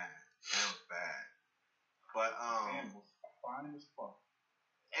bad. That was bad. But Pam was fine as fuck.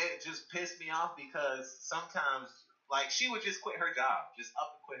 It just pissed me off because sometimes, like, she would just quit her job, just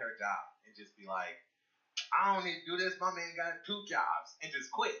up and quit her job, and just be like, I don't need to do this. My man got 2 jobs, and just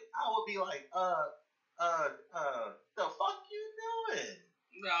quit. I would be like, the fuck you doing?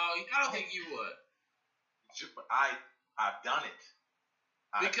 No, I don't think you would. I've done it.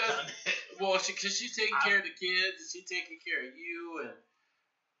 Well, because she's taking care of the kids, and she's taking care of you, and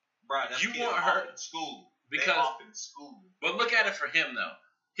you want her in school because off in school. But look at it for him though.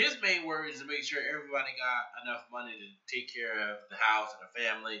 His main worry is to make sure everybody got enough money to take care of the house and the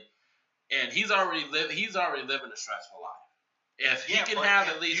family, and he's already living a stressful life. If he can have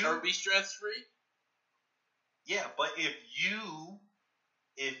at least her be stress free. Yeah, but if you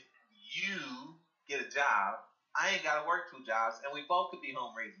get a job, I ain't gotta work 2 jobs, and we both could be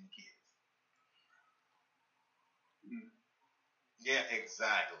home raising the kids. Yeah,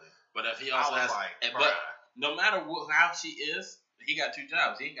 exactly. But if he also has, but no matter how she is, he got 2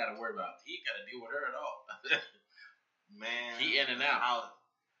 jobs. He ain't got to worry about. He ain't got to deal with her at all. Man, he in and out.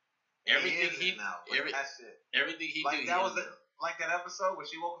 Everything he do. Like that was like that episode where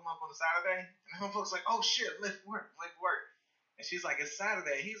she woke him up on a Saturday, and the folks like, "Oh shit, let's work." And she's like, "It's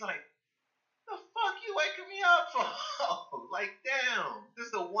Saturday." He's like, "The fuck you waking me up for?" Like, damn, this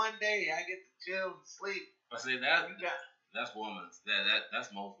is the one day I get to chill and sleep. But see that's women's.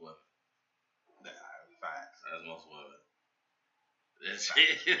 That's most women. Facts. That's most women. Yo,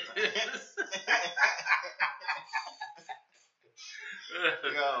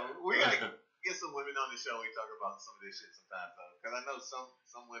 we gotta get some women on the show. We talk about some of this shit sometimes though, because I know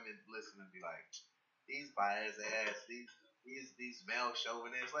some women listen and be like, "These biased ass, these male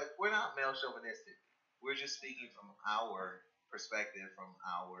chauvinists." Like, we're not male chauvinistic. We're just speaking from our perspective, from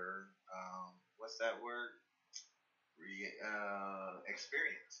our what's that word?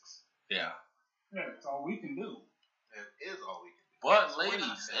 Experiences. Yeah. Yeah, it's all we can do. It is all we can do. But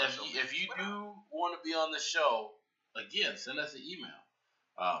ladies, if you do want to be on the show, again, send us an email.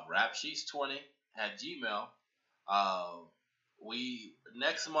 rapsheets20@gmail. We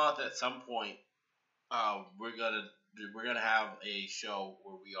next month at some point, we're gonna have a show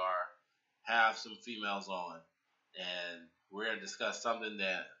where we have some females on, and we're gonna discuss something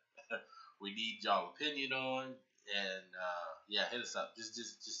that we need y'all opinion on. And hit us up.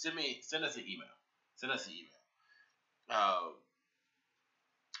 Just send us an email.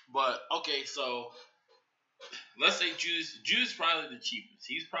 But okay, so let's say Jude's probably the cheapest.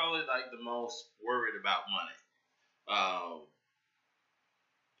 He's probably like the most worried about money.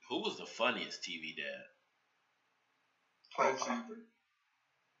 Who was the funniest TV dad? Fred Sanford.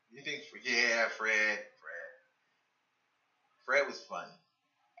 You think? Yeah, Fred. Fred was funny.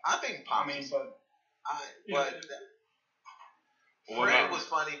 I think Pops. Fred was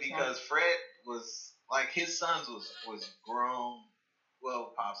funny because Fred was like, his sons was grown.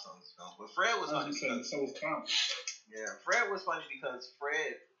 Well, Pop's sons, but Fred was funny because so was Thomas. Yeah, Fred was funny because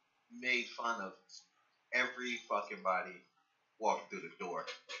Fred made fun of every fucking body walking through the door.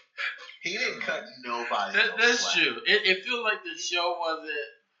 He didn't cut nobody. That's true. It feels like the show wasn't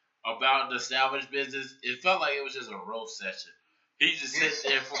about the established business. It felt like it was just a roast session. He just sits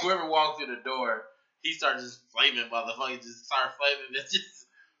there. For whoever walked through the door, he started just flaming motherfuckers. Just started flaming. It's just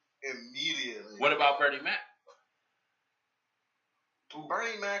immediately. What about Bernie Mac?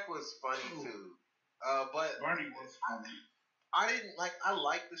 Bernie Mac was funny too. But Bernie was funny. I didn't like. I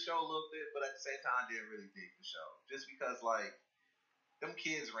liked the show a little bit, but at the same time, I didn't really dig the show just because like them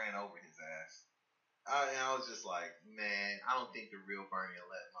kids ran over his ass. And I was just like, man, I don't think the real Bernie will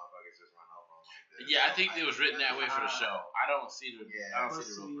let motherfuckers just run over him like this. Yeah, I think it was written that way for the show. I don't see the I don't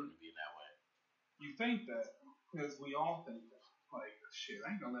see the real Bernie being that way. You think that because we all think that, like, shit,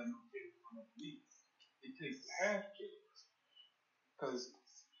 I ain't gonna let no kid run over me. It takes to have kids. Because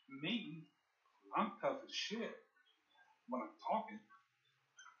me, I'm tough as shit when I'm talking.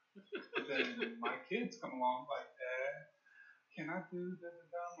 But then my kids come along like, Dad, can I do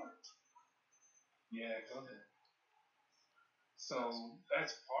da-da-da? I'm like, yeah, go ahead. So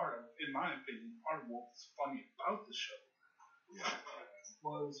that's part of, in my opinion, part of what was funny about the show. Yeah.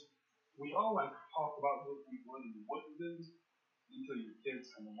 Was we all like to talk about what we would and wouldn't do until your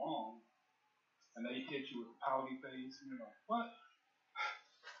kids come along and they hit you with a pouty face and you're like, what?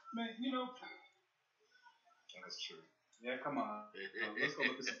 Man, you know. That's true. Yeah, come on. Let's go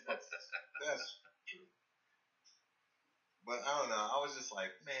look at some photos. That's true. But I don't know. I was just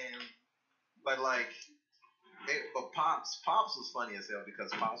like, man. But like, but Pops was funny as hell because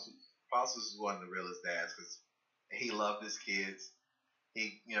Pops was one of the realest dads because he loved his kids.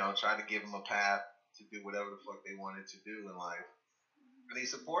 He, tried to give them a path to do whatever the fuck they wanted to do in life. And he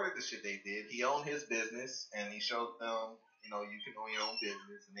supported the shit they did. He owned his business and he showed them, you can own your own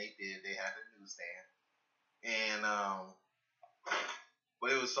business. And they did. They had a newsstand. And, but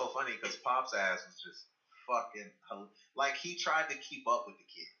it was so funny because Pop's ass was just fucking, like he tried to keep up with the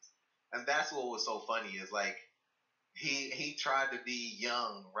kids. And that's what was so funny is like, he tried to be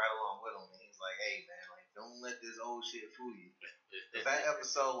young right along with them. And he's like, hey man, like don't let this old shit fool you. That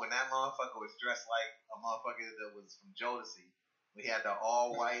episode when that motherfucker was dressed like a motherfucker that was from Jodeci, we had the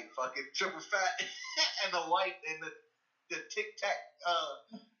all white fucking triple fat and the white and the Tic Tac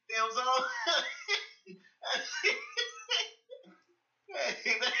damn song.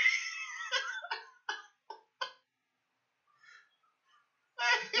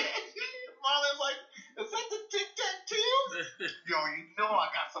 Marlon's like, is that the Tic Tac Tims? Yo, you know I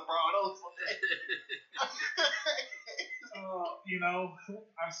got some bravos for that.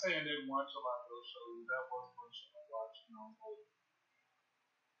 I'm saying I didn't watch a lot of those shows. That was one show I watched.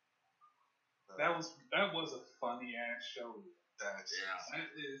 That was a funny ass show.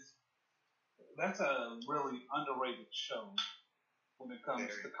 That's a really underrated show when it comes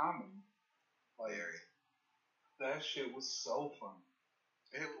to comedy. Like, that shit was so funny.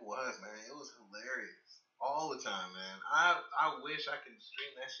 It was, man. It was hilarious all the time, man. I wish I could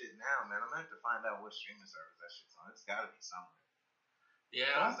stream that shit now, man. I'm gonna have to find out what streaming service that shit's on. It's gotta be somewhere.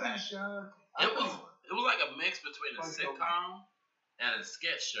 Yeah, it was like a mix between a sitcom and a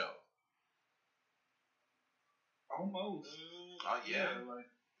sketch show. Almost. Oh yeah,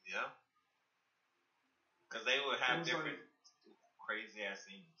 yeah. Because they would have different crazy ass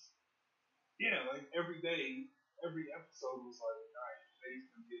scenes. Yeah, like every day, every episode was like, alright, today's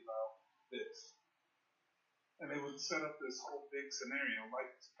gonna be about this. And they would set up this whole big scenario,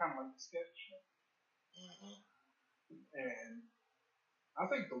 like kind of like a sketch show. Mm-hmm. And I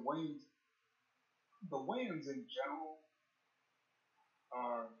think the Wayans in general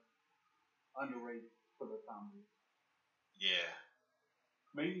are underrated for their comedy. Yeah.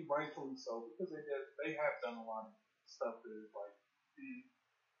 Maybe rightfully so, because they have done a lot of stuff that is like,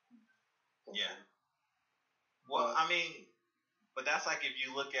 yeah. Well, but that's like if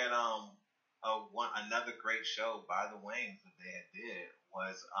you look at another great show by the Wayans that they did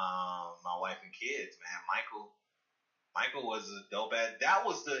was My Wife and Kids, man. Michael was a dope ass. That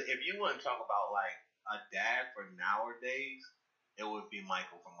was if you want to talk about like a dad for nowadays, it would be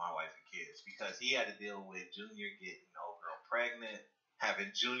Michael from My Wife and Kids because he had to deal with Junior getting old girl pregnant,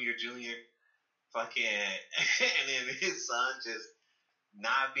 having Junior fucking, and then his son just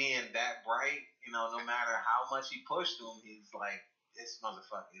not being that bright. No matter how much he pushed him, he's like, this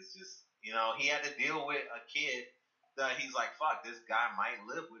motherfucker is just, he had to deal with a kid that he's like, fuck, this guy might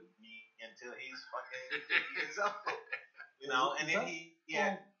live with me until he's fucking 50 years old. And then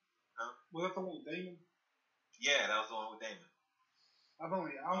was that the one with Damon? Yeah, that was the one with Damon. I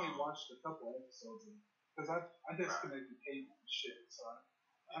only watched a couple episodes because I disconnected cable and shit, so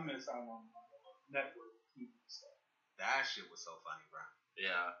I missed out on network TV stuff. That shit was so funny, bro.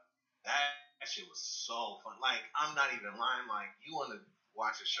 Yeah. That shit was so fun. Like, I'm not even lying. Like, you want to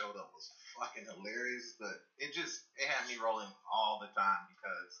watch a show that was fucking hilarious, but it had me rolling all the time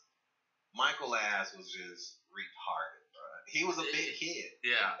because Michael Ass was just retarded, bro. He was a big kid.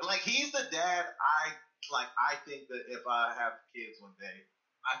 Yeah. Like, he's the dad I think that if I have kids one day,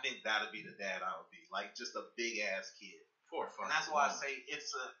 I think that'd be the dad I would be. Like, just a big ass kid. And that's why I say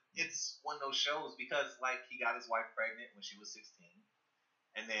it's one of those shows because, like, he got his wife pregnant when she was 16.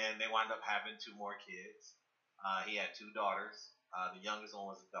 And then they wound up having 2 more kids. He had 2 daughters. The youngest one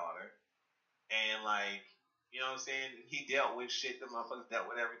was a daughter. And, like, you know what I'm saying? He dealt with shit that motherfuckers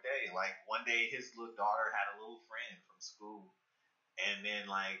dealt with every day. Like, one day his little daughter had a little friend from school. And then,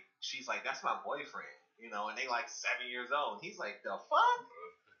 like, she's like, that's my boyfriend. You know, and they, like, 7 years old. And he's like, the fuck?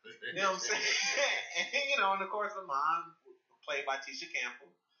 You know what I'm saying? And, you know, and, of course, the mom, played by Tisha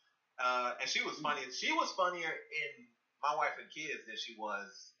Campbell. And she was funny. She was funnier in My Wife and Kids than she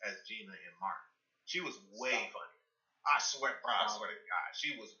was as Gina in Martin. She was way funnier. I swear to God,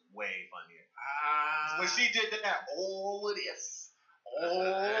 she was way funnier. When she did that, all of this.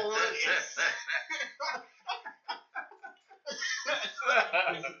 I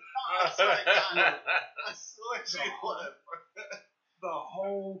swear she was. The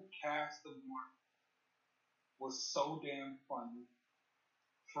whole cast of Martin was so damn funny.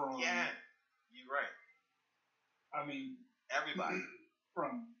 Yeah, you're right. I mean, everybody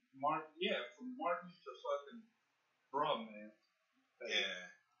from Martin to fucking Bruh, man.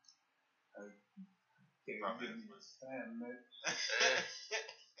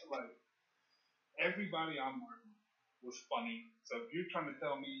 Like, everybody on Martin was funny. So if you're trying to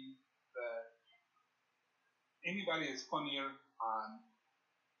tell me that anybody is funnier on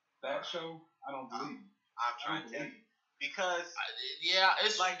that show, I don't believe you. I'm trying to tell you. Because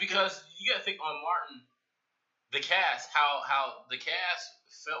it's like because you gotta think on Martin, the cast, how the cast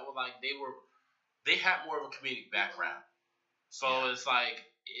felt like they had more of a comedic background. So it's like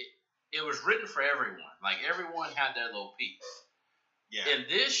it was written for everyone. Like everyone had their little piece. Yeah. In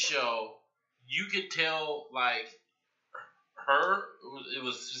this show, you could tell like it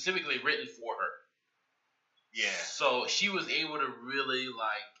was specifically written for her. Yeah. So she was able to really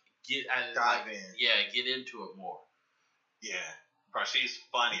like dive in. Yeah, get into it more. Yeah, bro, she's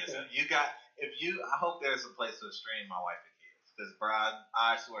funny as hell. I hope there's a place to stream My Wife and Kids, because, bro,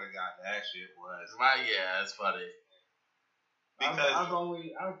 I swear to God, that shit was. Yeah, it's funny. Because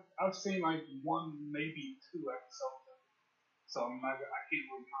I've seen like 1, maybe 2 episodes, so I can't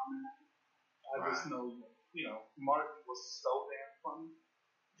really comment. I just know, you know, Martin was so damn funny.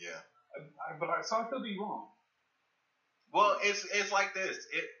 Yeah. So I could be wrong. Well, it's like this.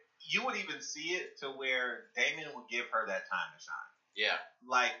 You would even see it to where Damon would give her that time to shine. Yeah.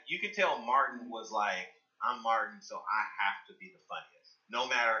 Like, you could tell Martin was like, I'm Martin, so I have to be the funniest. No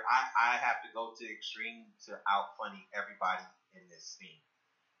matter, I have to go to the extreme to out-funny everybody in this scene.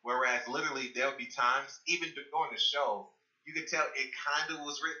 Whereas, literally, there'll be times, even during the show, you could tell it kind of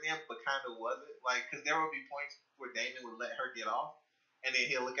was written in, but kind of wasn't. Like, because there would be points where Damon would let her get off, and then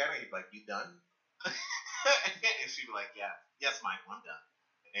he'll look at her and he'd be like, you done? And she'd be like, yeah. Yes, Michael, I'm done.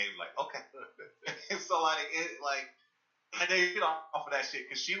 And he'd be like, okay. So, and they get off of that shit,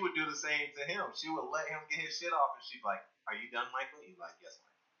 because she would do the same to him. She would let him get his shit off, and she'd be like, are you done, Michael? He'd be like, yes,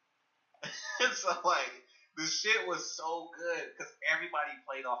 Michael. So, the shit was so good, because everybody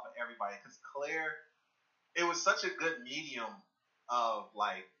played off of everybody. Because Claire, it was such a good medium of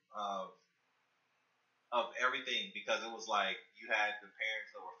everything, because it was like, you had the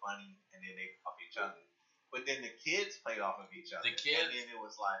parents that were funny, and then they off each other. But then the kids played off of each other. And then it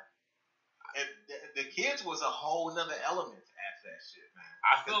was like, the kids was a whole nother element to add to that shit, man.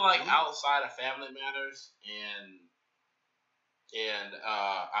 I feel like outside of Family Matters and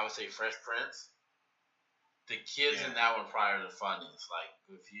I would say Fresh Prince, the kids in that one probably are the funniest.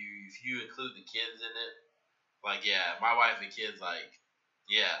 Like if you include the kids in it, like My Wife and Kids, like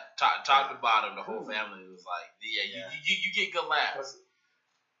top to bottom, the whole family was like you get good laughs.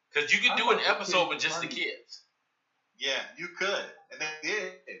 Because you could do an episode with just the kids. Yeah, you could. And they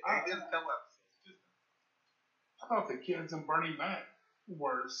did. They did a couple episodes. I thought the kids and Bernie Mac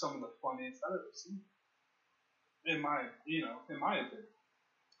were some of the funniest I've ever seen. In my opinion. They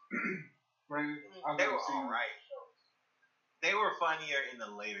were all right. They were funnier in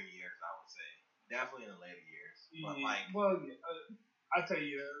the later years, I would say. Definitely in the later years. But I'll tell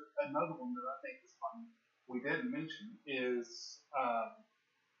you another one that I think is funny we didn't mention is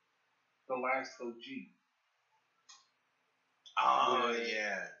The Last OG. Oh,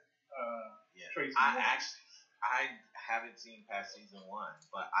 yeah. I haven't seen past season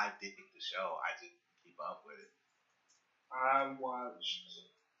 1, but I did the show. I didn't keep up with it. I watched.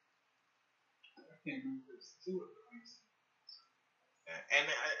 I can't remember if it's 2 or 3 seasons. And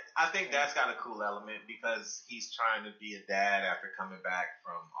I think that's got a cool element because he's trying to be a dad after coming back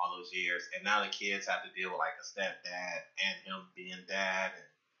from all those years, and now the kids have to deal with like a stepdad and him being dad and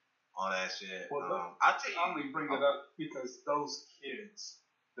all that shit. Well, I'll tell you, I only bring it up because those kids,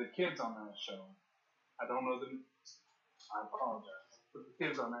 the kids on that show, I don't know them. I apologize, but the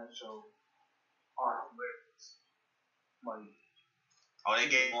kids on that show are hilarious. Like, they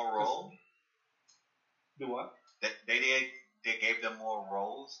gave more roles. Do what? They gave them more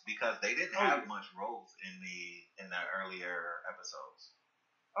roles because they didn't have much roles in the earlier episodes.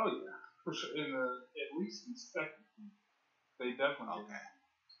 Oh yeah, for sure. At least in the second, they definitely okay.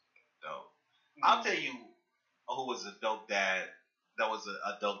 Dope. I'll tell you who was a dope dad. That was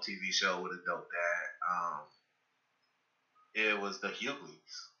a dope TV show with a dope dad. It was the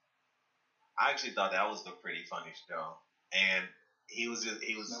Hughleys. I actually thought that was a pretty funny show, and he was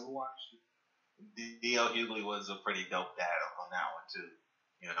never watched it. D.L. Hughley was a pretty dope dad on that one too.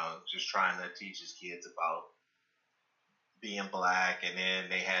 You know, just trying to teach his kids about being black, and then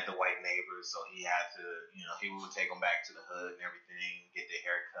they had the white neighbors, so he had to, he would take them back to the hood and everything, get their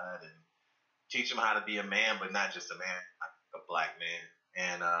hair cut, and teach them how to be a man, but not just a man, like a black man.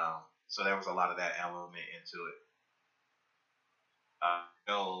 And so there was a lot of that element into it.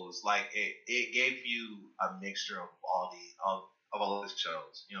 It gave you a mixture of all his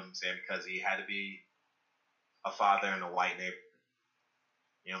shows. You know what I'm saying? Because he had to be a father in a white neighborhood.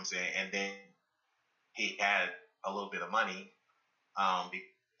 You know what I'm saying? And then he had a little bit of money. If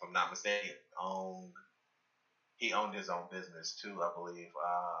I'm not mistaken, he owned his own business too, I believe.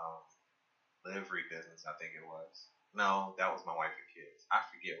 Livery business, I think it was. No, that was My Wife and Kids. I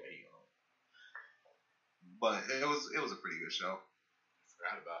forget what he owned. But it was a pretty good show.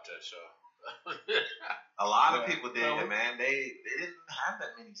 Forgot about that show. A lot of people did it, man. They didn't have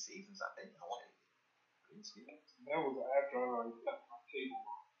that many seasons. I think only 3 seasons. That was after I already cut my cable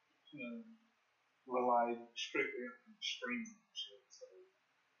and relied strictly on streaming and shit. So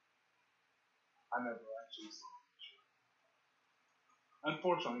I never actually saw that shit.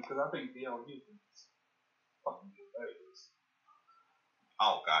 Unfortunately, because I think D.L. Hughley is fucking hilarious.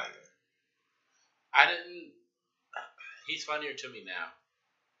 Oh god, yeah. He's funnier to me now.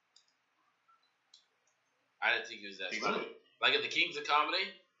 I didn't think he was that funny. Like in the Kings of Comedy,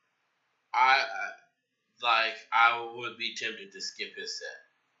 I would be tempted to skip his set.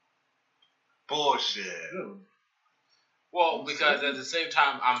 Bullshit. Well, because at the same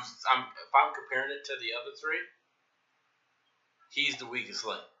time, if I'm comparing it to the other 3, he's the weakest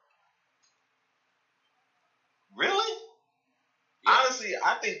link. Really? Yeah. Honestly,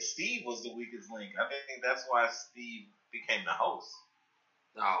 I think Steve was the weakest link. I think that's why Steve became the host.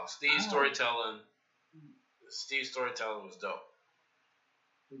 No, Steve's storytelling was dope.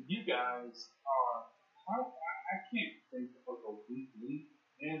 You guys are. I can't think of a weak link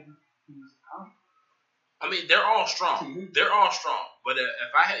in Kings of Comedy. I mean, they're all strong. They're all strong. But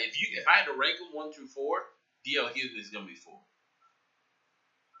if I had to rank them 1 through 4, D.L. Hughley is gonna be 4.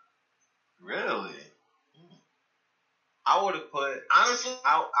 Really? I would have put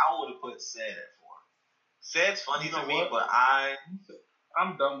Sed at 4. Sed's funny to me, but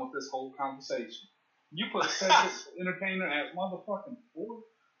I'm done with this whole conversation. You put Cedric Entertainer at motherfucking 4?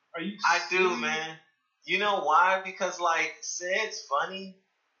 Are you? I do, man. You know why? Because like Sed's funny,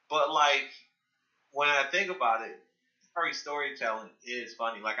 but like when I think about it, Harry's storytelling is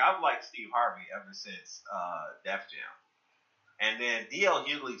funny. Like I've liked Steve Harvey ever since Def Jam, and then D.L.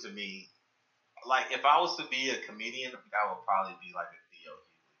 Hughley to me, like if I was to be a comedian, I would probably be like a D.L.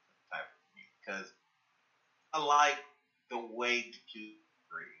 Hughley type of comedian because I like the way Hughley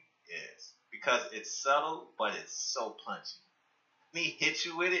is because it's subtle, but it's so punchy. When he hits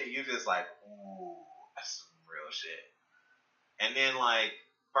you with it, you're just like, ooh, that's some real shit. And then like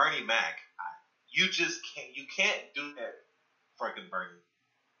Bernie Mac, you can't do that, freaking Bernie.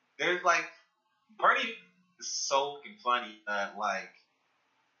 There's like Bernie is so fucking funny that like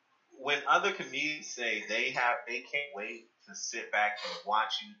when other comedians say they can't wait to sit back and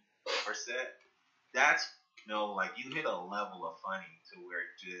watch you for set, that's like you hit a level of funny to where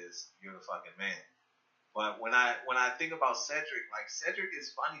you're the fucking man. But when I think about Cedric, like Cedric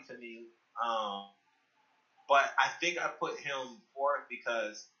is funny to me, but I think I put him forth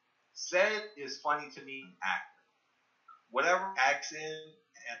because Ced is funny to me actor. Whatever acts in,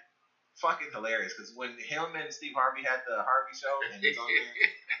 and fucking hilarious. Because when him and Steve Harvey had the Harvey show and he's on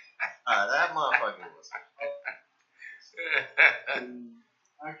there, that motherfucker was.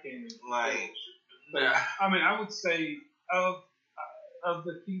 I can't even. Like, but, I mean, I would say of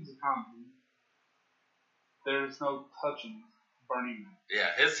the Kings of Comedy, there's no touching Bernie Mac.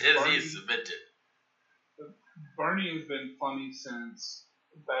 Yeah, he's cemented. Bernie has been funny since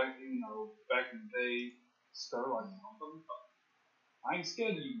back in the day. Like, I ain't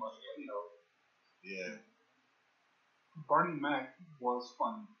scared of you much, Yeah. Bernie Mac was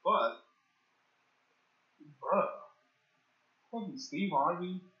funny, but bruh, fucking Steve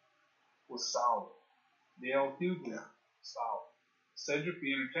Harvey was solid. Dale Hughley, solid. Cedric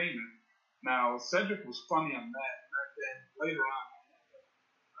the Entertainer. Now Cedric was funny on that back then. Later on,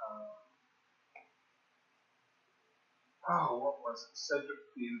 what was it?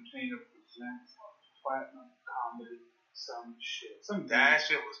 Cedric the Entertainer presents Platinum Comedy, some shit.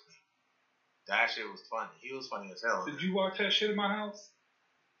 That shit was funny. He was funny as hell. Did you watch that shit in my house?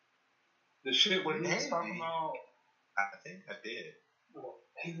 The shit where he was talking about. I think I did.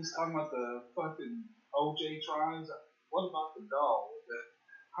 He was talking about the fucking OJ trials. What about the dog?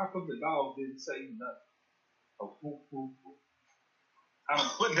 How come the dog didn't say nothing? Oh,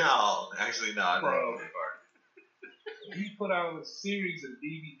 no, actually, no. I don't know that part. He put out a series of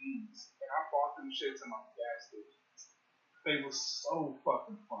DVDs, and I bought them shits in my gas stations. They were so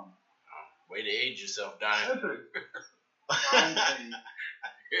fucking fun. Way to age yourself, Diane.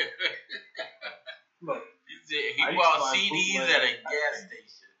 Look, he bought CDs at a gas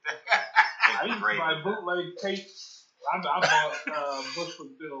station. I used to buy bootleg tape. I bought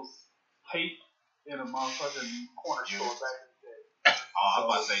Bushwick Bill's tape in a motherfucking corner store back in the day. Oh, I was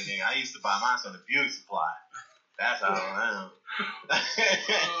about to say, nigga, I used to buy mine from the beauty supply. That's how I am.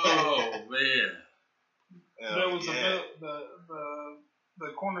 Oh, man. There was the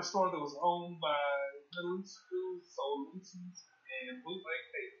corner store that was owned by Middle East Schools, sold Lucy's and bootleg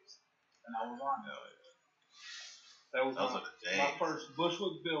tapes. And I was on it. That was my first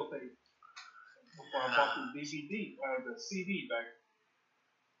Bushwick Bill tape. Before I bought the DVD, the CD back.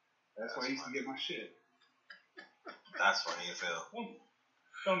 That's where I used to get my shit. That's funny as hell.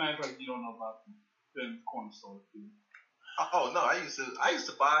 Don't act like you don't know about them corner stores, too. Oh no, I used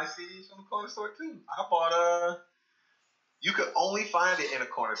to buy CDs from the corner store too. I bought you could only find it in a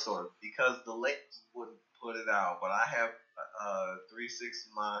corner store because the labels wouldn't put it out. But I have 3-6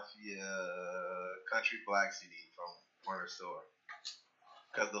 Mafia Country Black CD from corner store.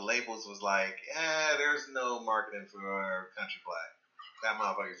 Because the labels was like, there's no marketing for Country Black. That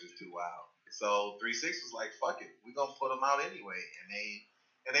motherfucker's just too wild. So 3-6 was like, fuck it, we're gonna put them out anyway.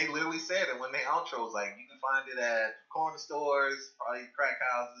 And they literally said it when they outros, like, you can find it at corner stores, probably crack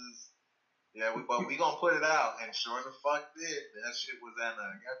houses. Yeah, but we gonna put it out. And sure the fuck did. That shit was at a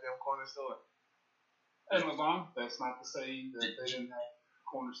goddamn corner store. And Levon, that's not to say that they didn't have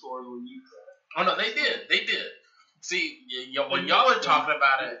corner stores where you could. Oh no, they did. See, when y'all were talking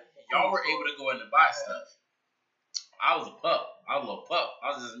about it, y'all were able to go in and buy stuff. I was a pup. I was a little pup. I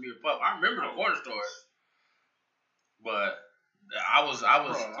was just a mere pup. I remember the corner stores, but I was, I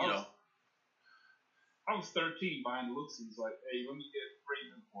was 13 buying Lucy's. Like, hey, let me get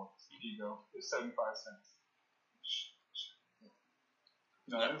 3 Newports. Here you go. It's 75 cents.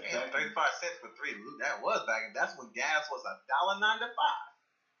 No, 35 cents for 3. That was back. That's when gas was $1.95.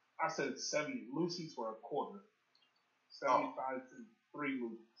 I said 70. Lucy's were a quarter. 75 cents, 3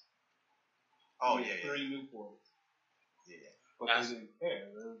 Lucy's. Oh yeah, 3 Newports. Yeah, but they didn't care.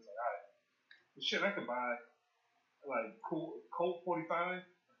 It was like, all right, the shit I could buy, like Colt 45.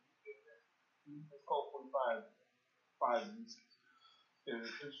 Colt 45, 5 Lucy's. It was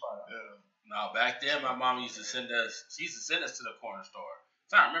 $5. Yeah. No, back then my mom used to send us. She used to send us to the corner store.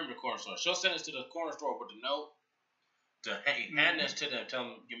 So I remember the corner store. She'll send us to the corner store with a note to hand this to them. Tell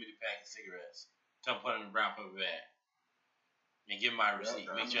them, give me the pack of cigarettes. Tell them put it in a brown paper bag. And give my receipt.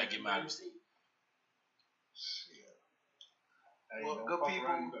 Make sure I get my receipt. Shit. Hey, well, good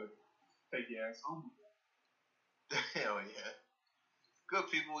people. Take your ass home. Hell yeah.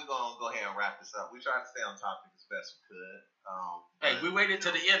 Good people, we're going to go ahead and wrap this up. We tried to stay on topic as best we could. Hey, we waited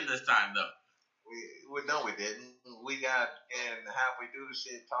till the end this time, though. No, we didn't. We got halfway through the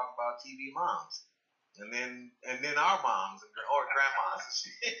shit talking about TV moms. And then our moms or grandmas and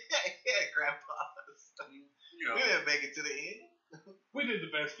shit. Yeah, grandpas. We didn't make it to the end. We did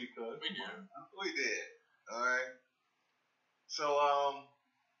the best we could. We did. All right. So,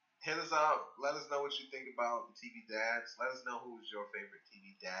 hit us up. Let us know what you think about the TV dads. Let us know who is your favorite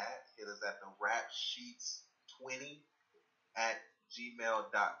TV dad. Hit us at the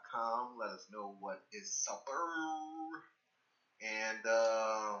rapsheets20@gmail.com. Let us know what is supper. And,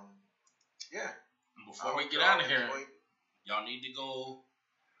 yeah. Before we get out of here, y'all need to go.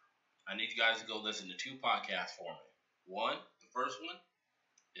 I need you guys to go listen to 2 podcasts for me. One, the first one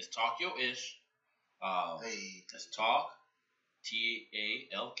is Talk Yo Ish. It's Talk,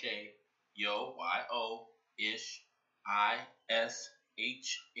 TALK, Yo, YO, Ish,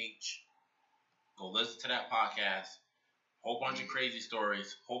 ISHH. Go listen to that podcast. Whole bunch of crazy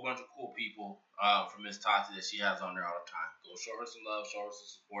stories, whole bunch of cool people from Miss Tati that she has on there all the time. Go show her some love, show her some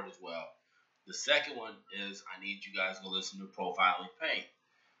support as well. The second one is I need you guys to go listen to Profiling Pain.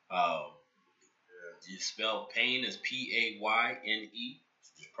 You spell pain as PAYNE.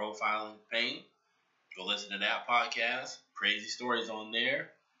 Just Profiling Pain. Go listen to that podcast. Crazy stories on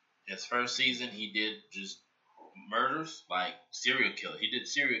there. His first season, he did just murders, like serial killer. He did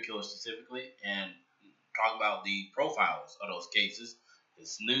serial killers specifically, and talk about the profiles of those cases.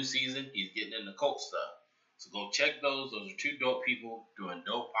 This new season, he's getting into cult stuff. So go check those. Those are two dope people doing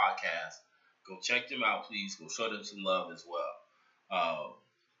dope podcasts. Go check them out, please. Go show them some love as well.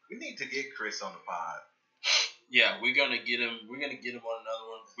 We need to get Chris on the pod. Yeah, we're gonna get him. We're gonna get him on another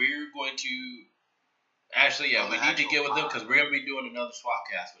one. We're going to actually, yeah, we need to get with him because we're gonna be doing another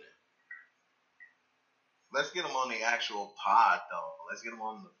Swapcast with him. Let's get him on the actual pod, though. Let's get him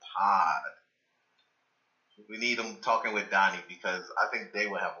on the pod. We need him talking with Donnie because I think they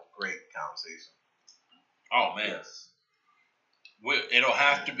will have a great conversation. Oh man, Yes. It'll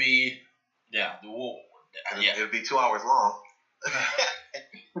have to be, yeah. It'll be 2 hours long.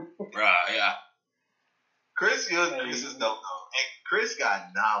 Right, yeah. Chris is dope though, and Chris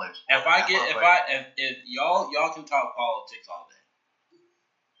got knowledge. If y'all can talk politics all day.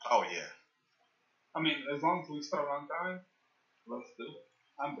 Oh yeah. I mean, as long as we start on time, let's do it.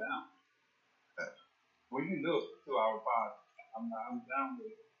 I'm down. We can do it for 2 hour pod. I'm down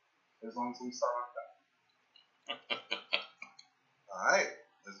with it. As long as we start on time. All right,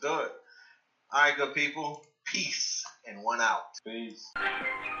 let's do it. All right, good people. Peace and one out. Peace.